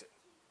tries to fix it?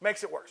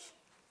 Makes it worse.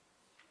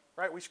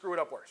 Right? We screw it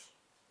up worse.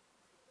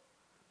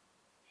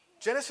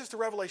 Genesis to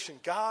Revelation,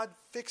 God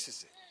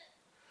fixes it.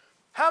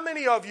 How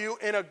many of you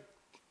in a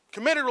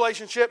committed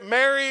relationship,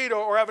 married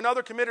or have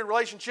another committed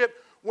relationship,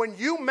 when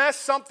you mess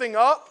something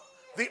up,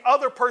 the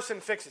other person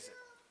fixes it?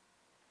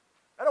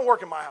 That don't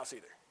work in my house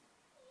either.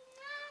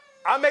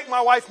 I make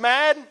my wife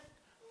mad,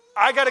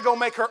 I got to go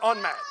make her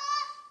unmad.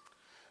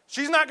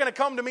 She's not going to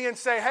come to me and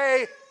say,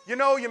 hey, you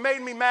know, you made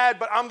me mad,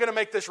 but I'm going to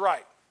make this right.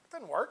 It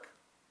doesn't work.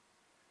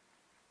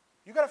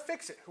 You got to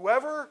fix it.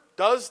 Whoever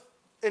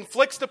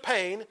inflicts the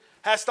pain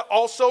has to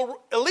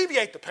also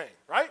alleviate the pain,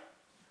 right?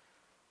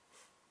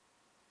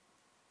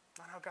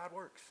 Not how God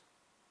works.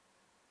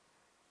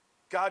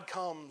 God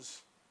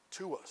comes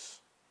to us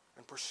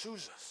and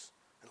pursues us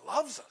and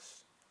loves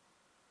us.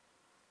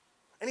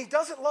 And he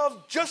doesn't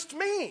love just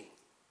me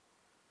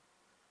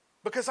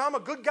because I'm a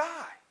good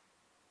guy.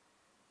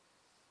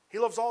 He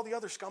loves all the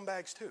other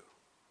scumbags too,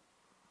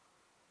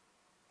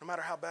 no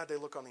matter how bad they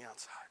look on the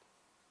outside.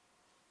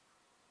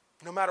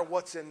 No matter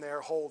what's in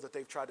their hole that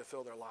they've tried to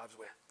fill their lives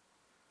with.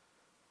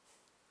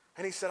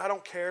 And he said, I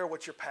don't care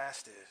what your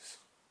past is.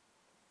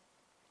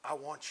 I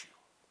want you.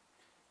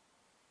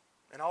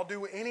 And I'll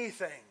do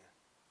anything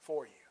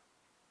for you.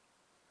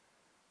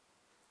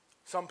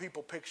 Some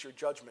people picture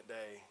Judgment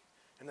Day,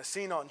 and the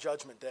scene on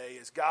Judgment Day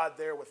is God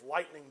there with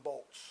lightning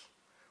bolts,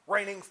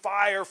 raining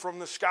fire from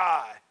the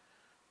sky,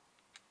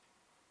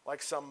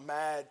 like some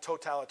mad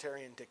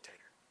totalitarian dictator.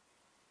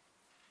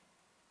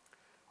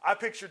 I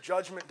picture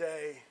Judgment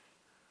Day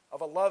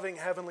of a loving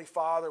Heavenly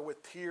Father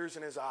with tears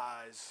in his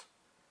eyes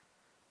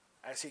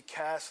as he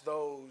casts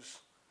those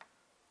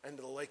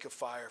into the lake of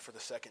fire for the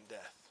second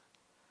death,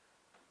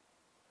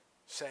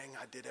 saying,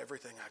 I did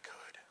everything I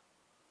could.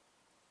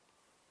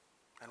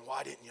 And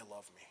why didn't you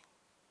love me?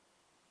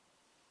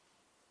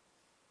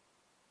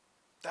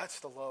 That's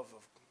the love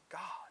of God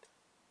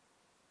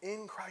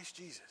in Christ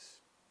Jesus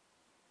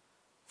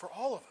for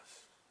all of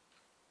us.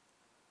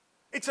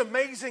 It's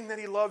amazing that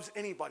he loves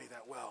anybody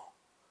that well.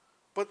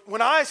 But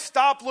when I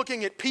stop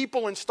looking at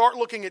people and start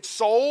looking at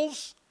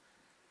souls,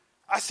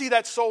 I see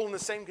that soul in the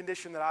same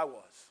condition that I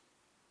was.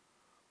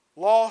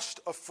 Lost,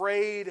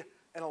 afraid,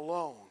 and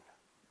alone.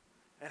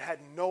 And had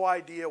no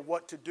idea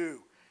what to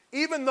do.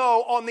 Even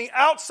though on the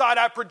outside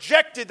I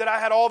projected that I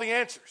had all the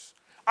answers.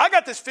 I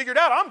got this figured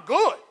out. I'm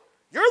good.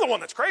 You're the one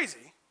that's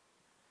crazy.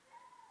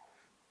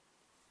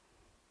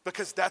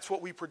 Because that's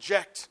what we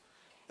project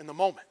in the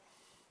moment.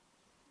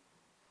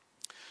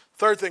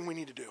 Third thing we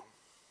need to do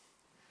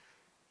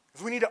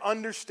is we need to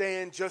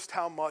understand just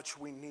how much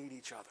we need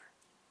each other.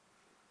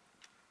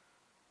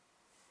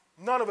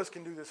 None of us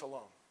can do this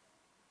alone.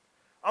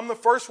 I'm the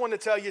first one to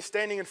tell you,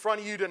 standing in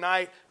front of you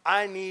tonight,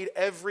 I need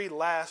every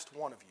last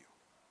one of you.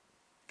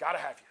 Gotta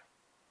have you.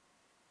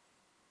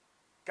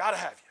 Gotta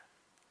have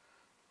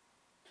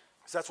you.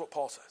 Because that's what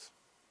Paul says.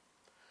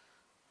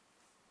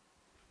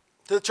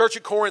 To the church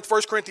at Corinth,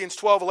 1 Corinthians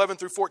 12, 11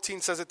 through 14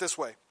 says it this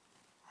way.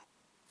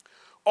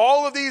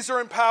 All of these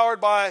are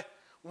empowered by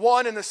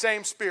one and the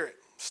same Spirit.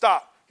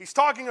 Stop. He's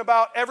talking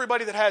about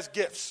everybody that has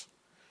gifts.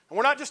 And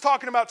we're not just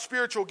talking about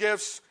spiritual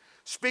gifts,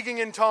 speaking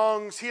in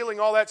tongues, healing,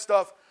 all that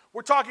stuff.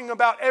 We're talking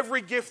about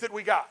every gift that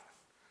we got.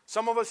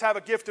 Some of us have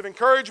a gift of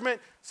encouragement.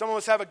 Some of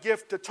us have a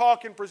gift to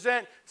talk and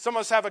present. Some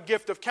of us have a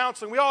gift of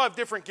counseling. We all have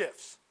different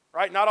gifts,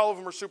 right? Not all of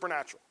them are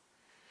supernatural.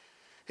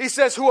 He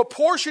says, who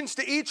apportions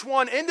to each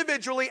one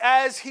individually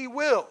as he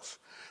wills.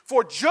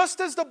 For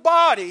just as the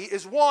body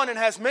is one and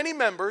has many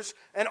members,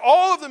 and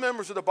all of the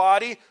members of the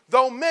body,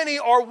 though many,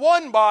 are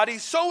one body,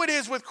 so it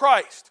is with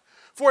Christ.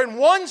 For in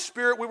one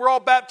Spirit we were all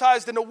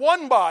baptized into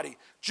one body.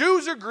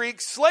 Jews or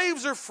Greeks,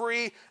 slaves or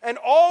free, and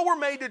all were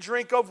made to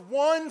drink of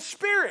one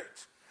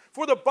Spirit.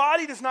 For the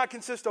body does not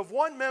consist of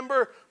one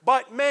member,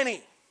 but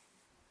many.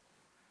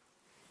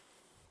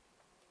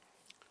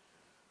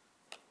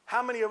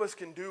 How many of us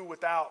can do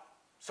without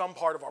some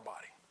part of our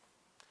body?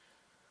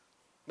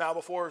 Now,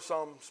 before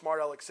some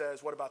smart aleck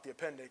says, what about the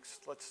appendix?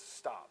 Let's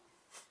stop.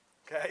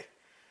 Okay?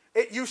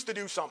 It used to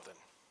do something.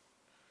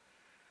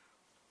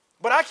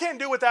 But I can't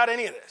do without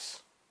any of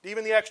this,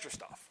 even the extra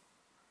stuff.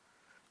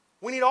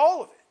 We need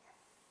all of it.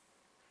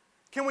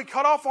 Can we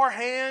cut off our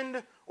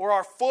hand or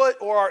our foot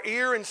or our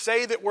ear and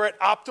say that we're at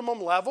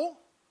optimum level?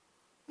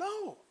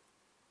 No.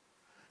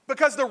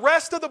 Because the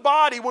rest of the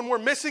body, when we're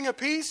missing a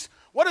piece,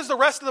 what does the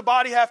rest of the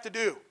body have to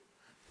do?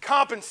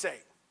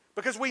 Compensate.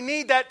 Because we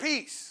need that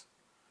piece.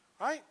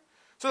 Right?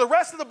 So the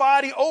rest of the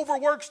body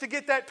overworks to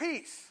get that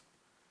piece.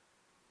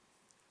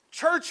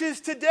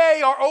 Churches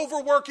today are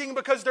overworking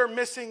because they're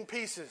missing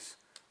pieces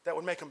that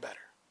would make them better.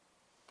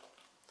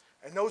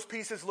 And those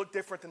pieces look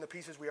different than the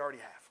pieces we already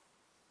have.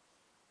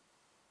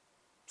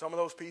 Some of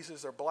those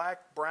pieces are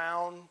black,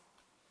 brown,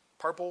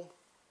 purple.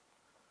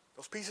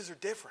 Those pieces are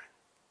different.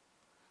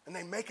 And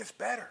they make us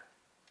better.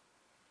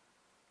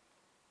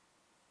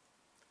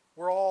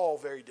 We're all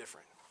very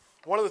different.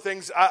 One of the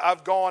things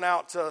I've gone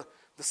out to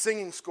the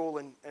singing school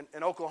in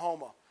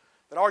Oklahoma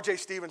that R.J.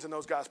 Stevens and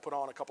those guys put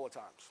on a couple of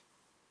times.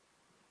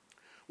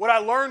 What I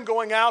learned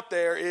going out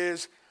there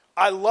is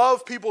I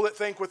love people that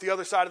think with the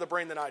other side of the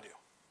brain than I do.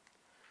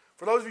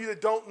 For those of you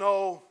that don't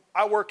know,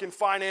 I work in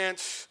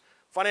finance,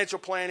 financial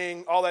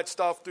planning, all that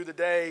stuff through the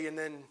day, and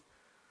then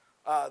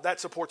that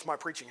supports my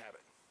preaching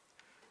habit.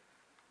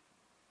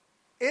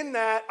 In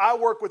that, I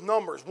work with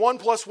numbers. 1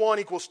 +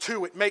 1 =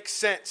 2. It makes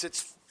sense.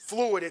 It's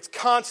fluid. It's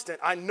constant.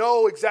 I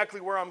know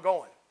exactly where I'm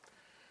going.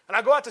 And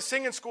I go out to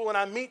singing school and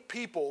I meet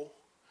people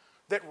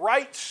that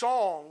write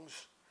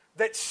songs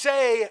that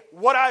say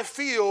what I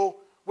feel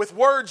with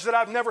words that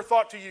I've never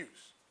thought to use.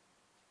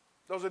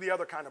 Those are the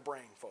other kind of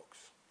brain folks.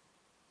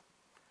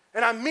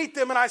 And I meet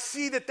them and I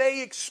see that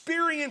they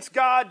experience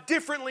God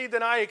differently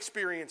than I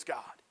experience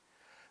God.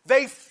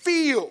 They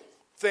feel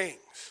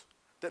things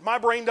that my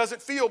brain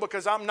doesn't feel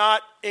because I'm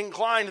not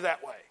inclined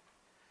that way.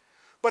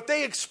 But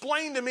they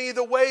explain to me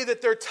the way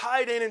that they're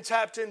tied in and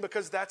tapped in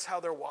because that's how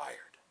they're wired.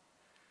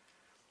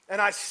 And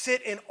I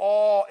sit in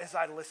awe as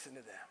I listen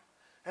to them.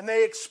 And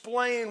they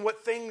explain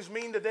what things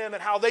mean to them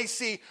and how they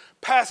see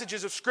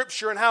passages of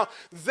Scripture and how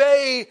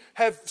they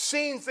have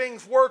seen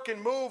things work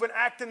and move and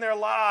act in their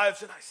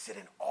lives. And I sit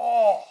in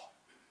awe.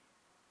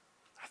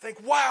 I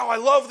think, wow, I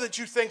love that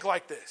you think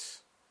like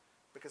this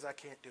because I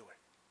can't do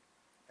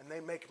it. And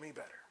they make me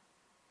better.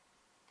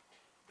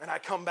 And I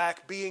come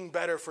back being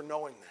better for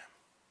knowing them.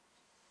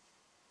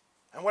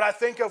 And what I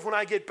think of when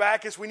I get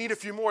back is we need a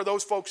few more of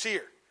those folks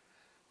here.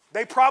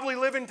 They probably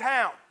live in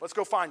town. Let's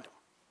go find them.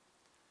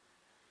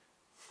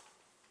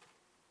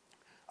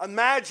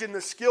 Imagine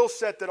the skill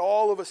set that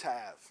all of us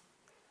have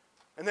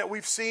and that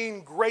we've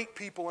seen great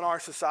people in our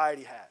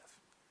society have.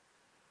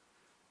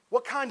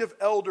 What kind of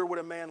elder would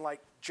a man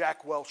like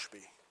Jack Welch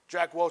be?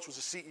 Jack Welch was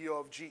the CEO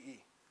of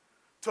GE.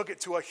 Took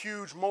it to a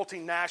huge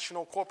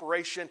multinational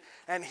corporation,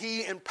 and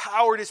he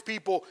empowered his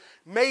people,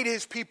 made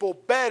his people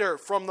better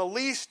from the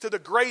least to the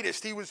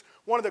greatest. He was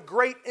one of the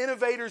great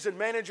innovators and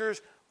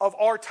managers of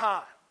our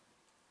time.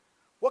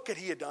 What could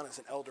he have done as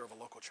an elder of a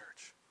local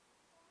church?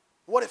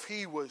 What if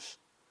he was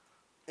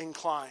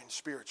inclined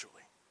spiritually?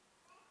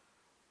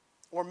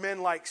 Or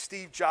men like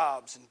Steve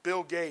Jobs and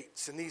Bill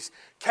Gates and these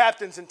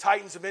captains and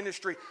titans of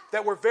industry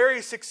that were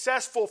very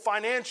successful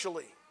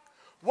financially.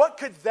 What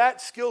could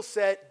that skill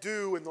set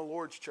do in the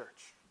Lord's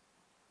church?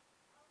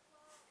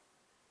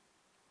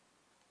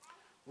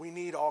 We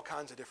need all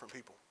kinds of different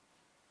people.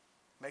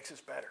 Makes us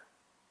better.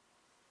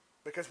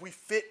 Because we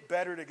fit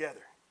better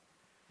together.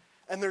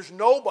 And there's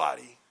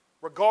nobody,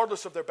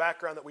 regardless of their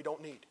background, that we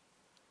don't need.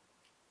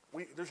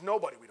 There's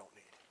nobody we don't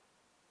need.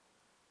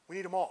 We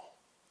need them all.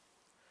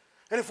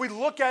 And if we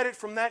look at it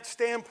from that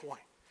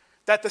standpoint,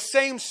 that the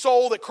same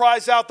soul that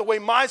cries out the way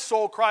my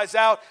soul cries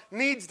out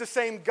needs the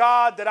same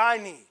God that I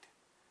need,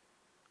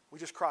 we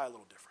just cry a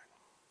little different.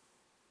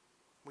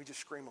 We just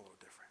scream a little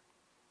different.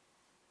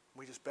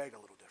 We just beg a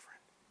little different.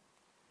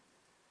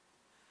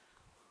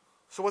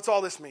 So what's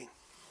all this mean?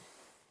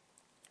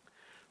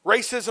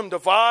 Racism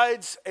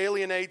divides,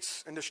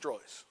 alienates, and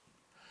destroys.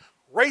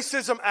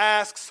 Racism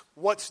asks,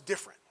 what's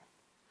different?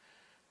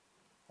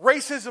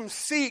 Racism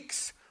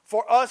seeks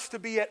for us to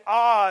be at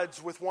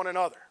odds with one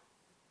another.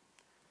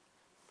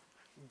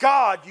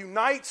 God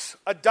unites,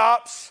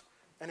 adopts,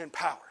 and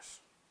empowers.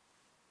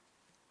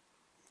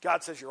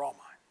 God says, you're all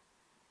mine.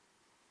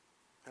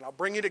 And I'll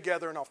bring you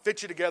together, and I'll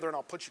fit you together, and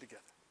I'll put you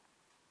together.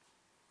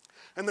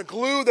 And the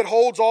glue that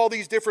holds all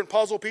these different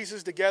puzzle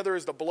pieces together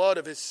is the blood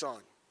of his Son,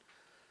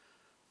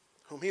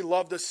 whom he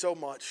loved us so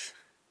much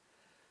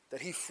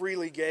that he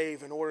freely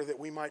gave in order that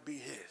we might be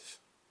his.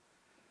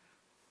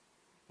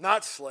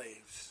 Not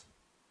slaves,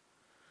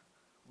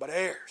 but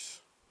heirs,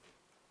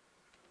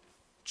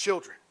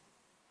 children.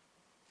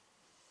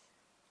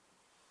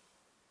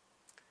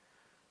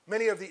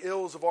 Many of the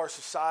ills of our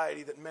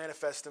society that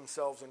manifest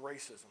themselves in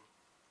racism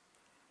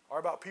are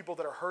about people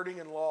that are hurting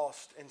and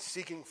lost and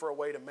seeking for a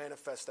way to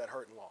manifest that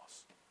hurt and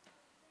loss.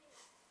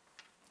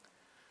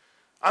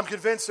 I'm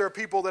convinced there are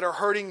people that are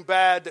hurting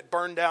bad that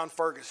burned down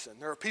Ferguson.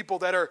 There are people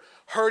that are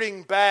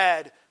hurting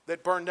bad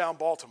that burned down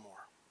Baltimore.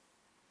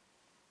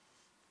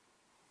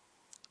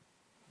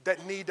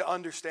 That need to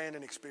understand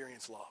and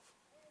experience love.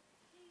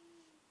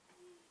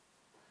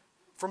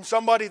 From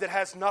somebody that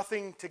has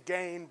nothing to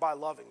gain by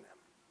loving them.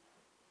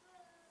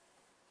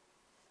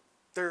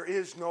 There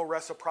is no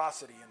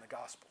reciprocity in the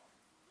gospel.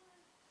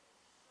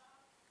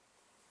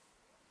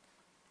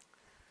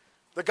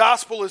 The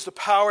gospel is the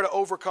power to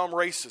overcome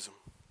racism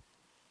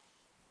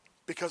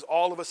because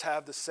all of us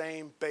have the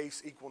same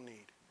base equal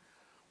need.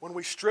 When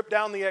we strip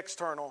down the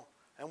external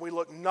and we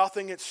look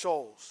nothing at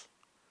souls,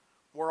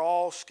 we're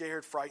all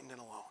scared, frightened, and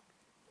alone.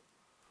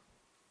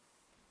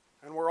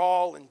 And we're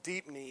all in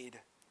deep need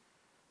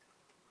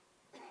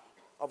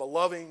of a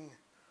loving,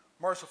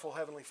 merciful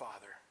Heavenly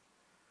Father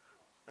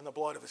and the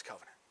blood of his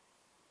covenant.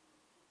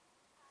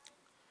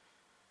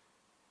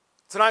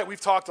 Tonight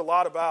we've talked a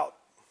lot about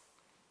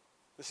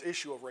this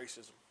issue of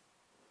racism.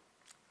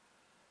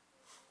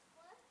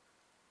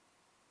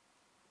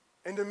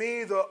 And to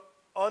me, the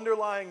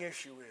underlying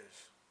issue is,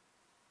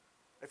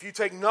 if you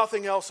take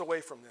nothing else away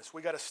from this,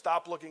 we got to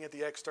stop looking at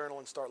the external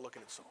and start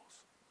looking at souls.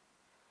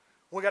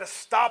 We got to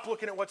stop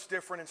looking at what's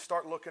different and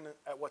start looking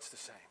at what's the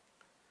same.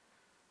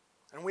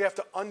 And we have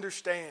to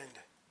understand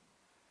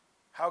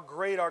how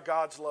great our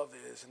God's love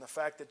is and the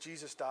fact that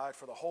Jesus died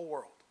for the whole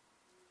world.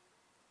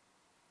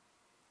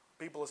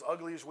 People as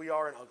ugly as we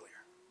are and uglier.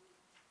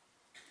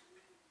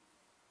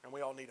 And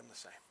we all need him the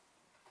same.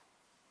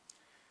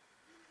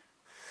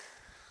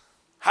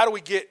 How do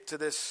we get to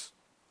this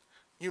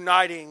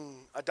uniting,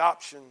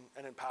 adoption,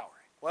 and empowering?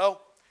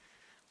 Well,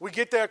 we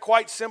get there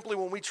quite simply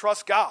when we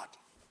trust God.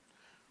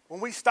 when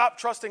we stop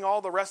trusting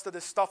all the rest of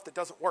this stuff that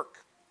doesn't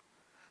work.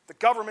 The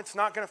government's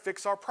not going to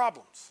fix our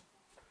problems.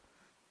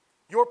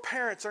 Your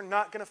parents are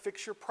not going to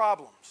fix your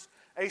problems.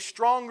 A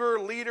stronger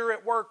leader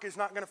at work is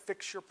not going to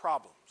fix your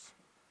problems.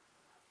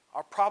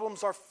 Our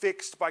problems are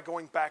fixed by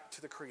going back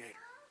to the Creator,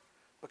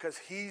 because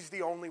He's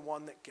the only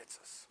one that gets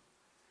us.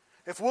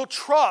 If we'll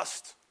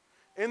trust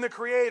in the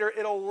Creator,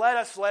 it'll let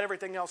us let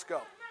everything else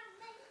go.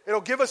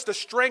 It'll give us the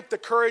strength, the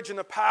courage, and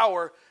the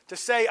power to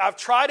say, I've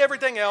tried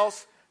everything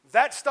else.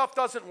 That stuff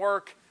doesn't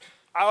work.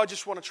 I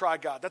just want to try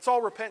God. That's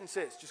all repentance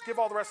is. Just give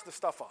all the rest of the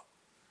stuff up.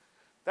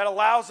 That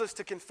allows us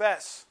to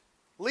confess,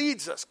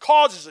 leads us,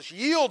 causes us,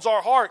 yields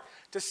our heart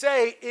to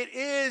say, it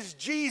is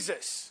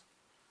Jesus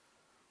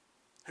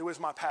who is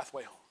my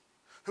pathway home,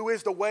 who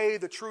is the way,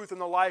 the truth,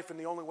 and the life, and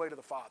the only way to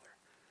the Father,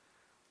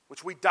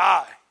 which we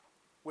die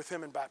with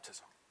Him in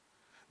baptism.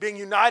 Being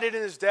united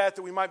in His death,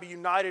 that we might be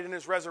united in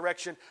His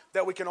resurrection,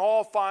 that we can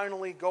all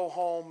finally go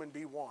home and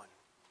be one.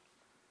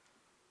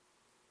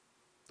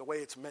 The way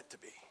it's meant to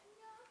be.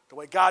 The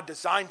way God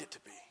designed it to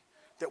be.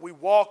 That we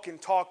walk and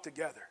talk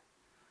together.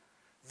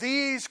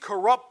 These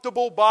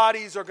corruptible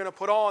bodies are going to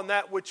put on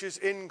that which is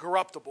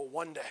incorruptible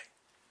one day.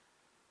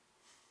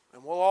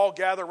 And we'll all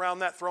gather around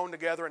that throne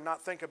together and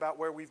not think about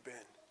where we've been,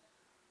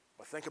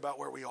 but think about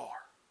where we are.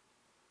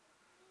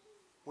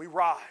 We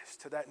rise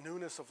to that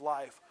newness of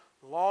life,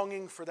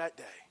 longing for that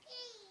day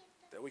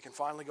that we can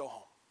finally go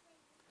home.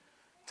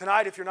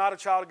 Tonight, if you're not a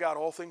child of God,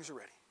 all things are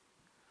ready.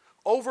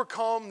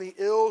 Overcome the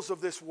ills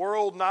of this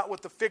world, not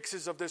with the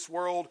fixes of this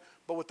world,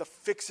 but with the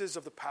fixes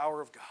of the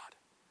power of God.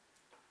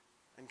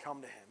 And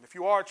come to Him. If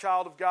you are a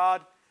child of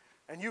God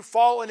and you've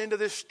fallen into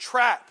this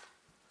trap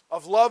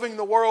of loving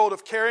the world,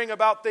 of caring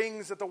about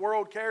things that the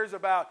world cares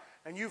about,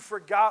 and you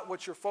forgot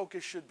what your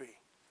focus should be,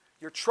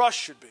 your trust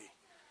should be,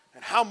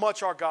 and how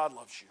much our God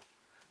loves you,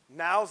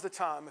 now's the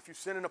time. If you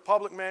sin in a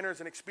public manner,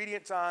 it's an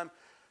expedient time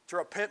to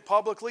repent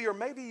publicly, or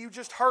maybe you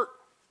just hurt.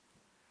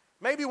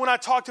 Maybe when I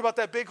talked about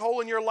that big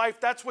hole in your life,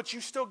 that's what you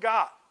still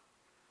got.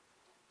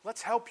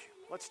 Let's help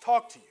you. Let's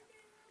talk to you.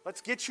 Let's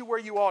get you where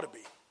you ought to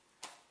be,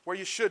 where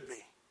you should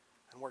be,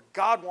 and where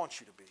God wants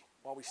you to be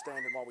while we stand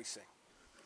and while we sing.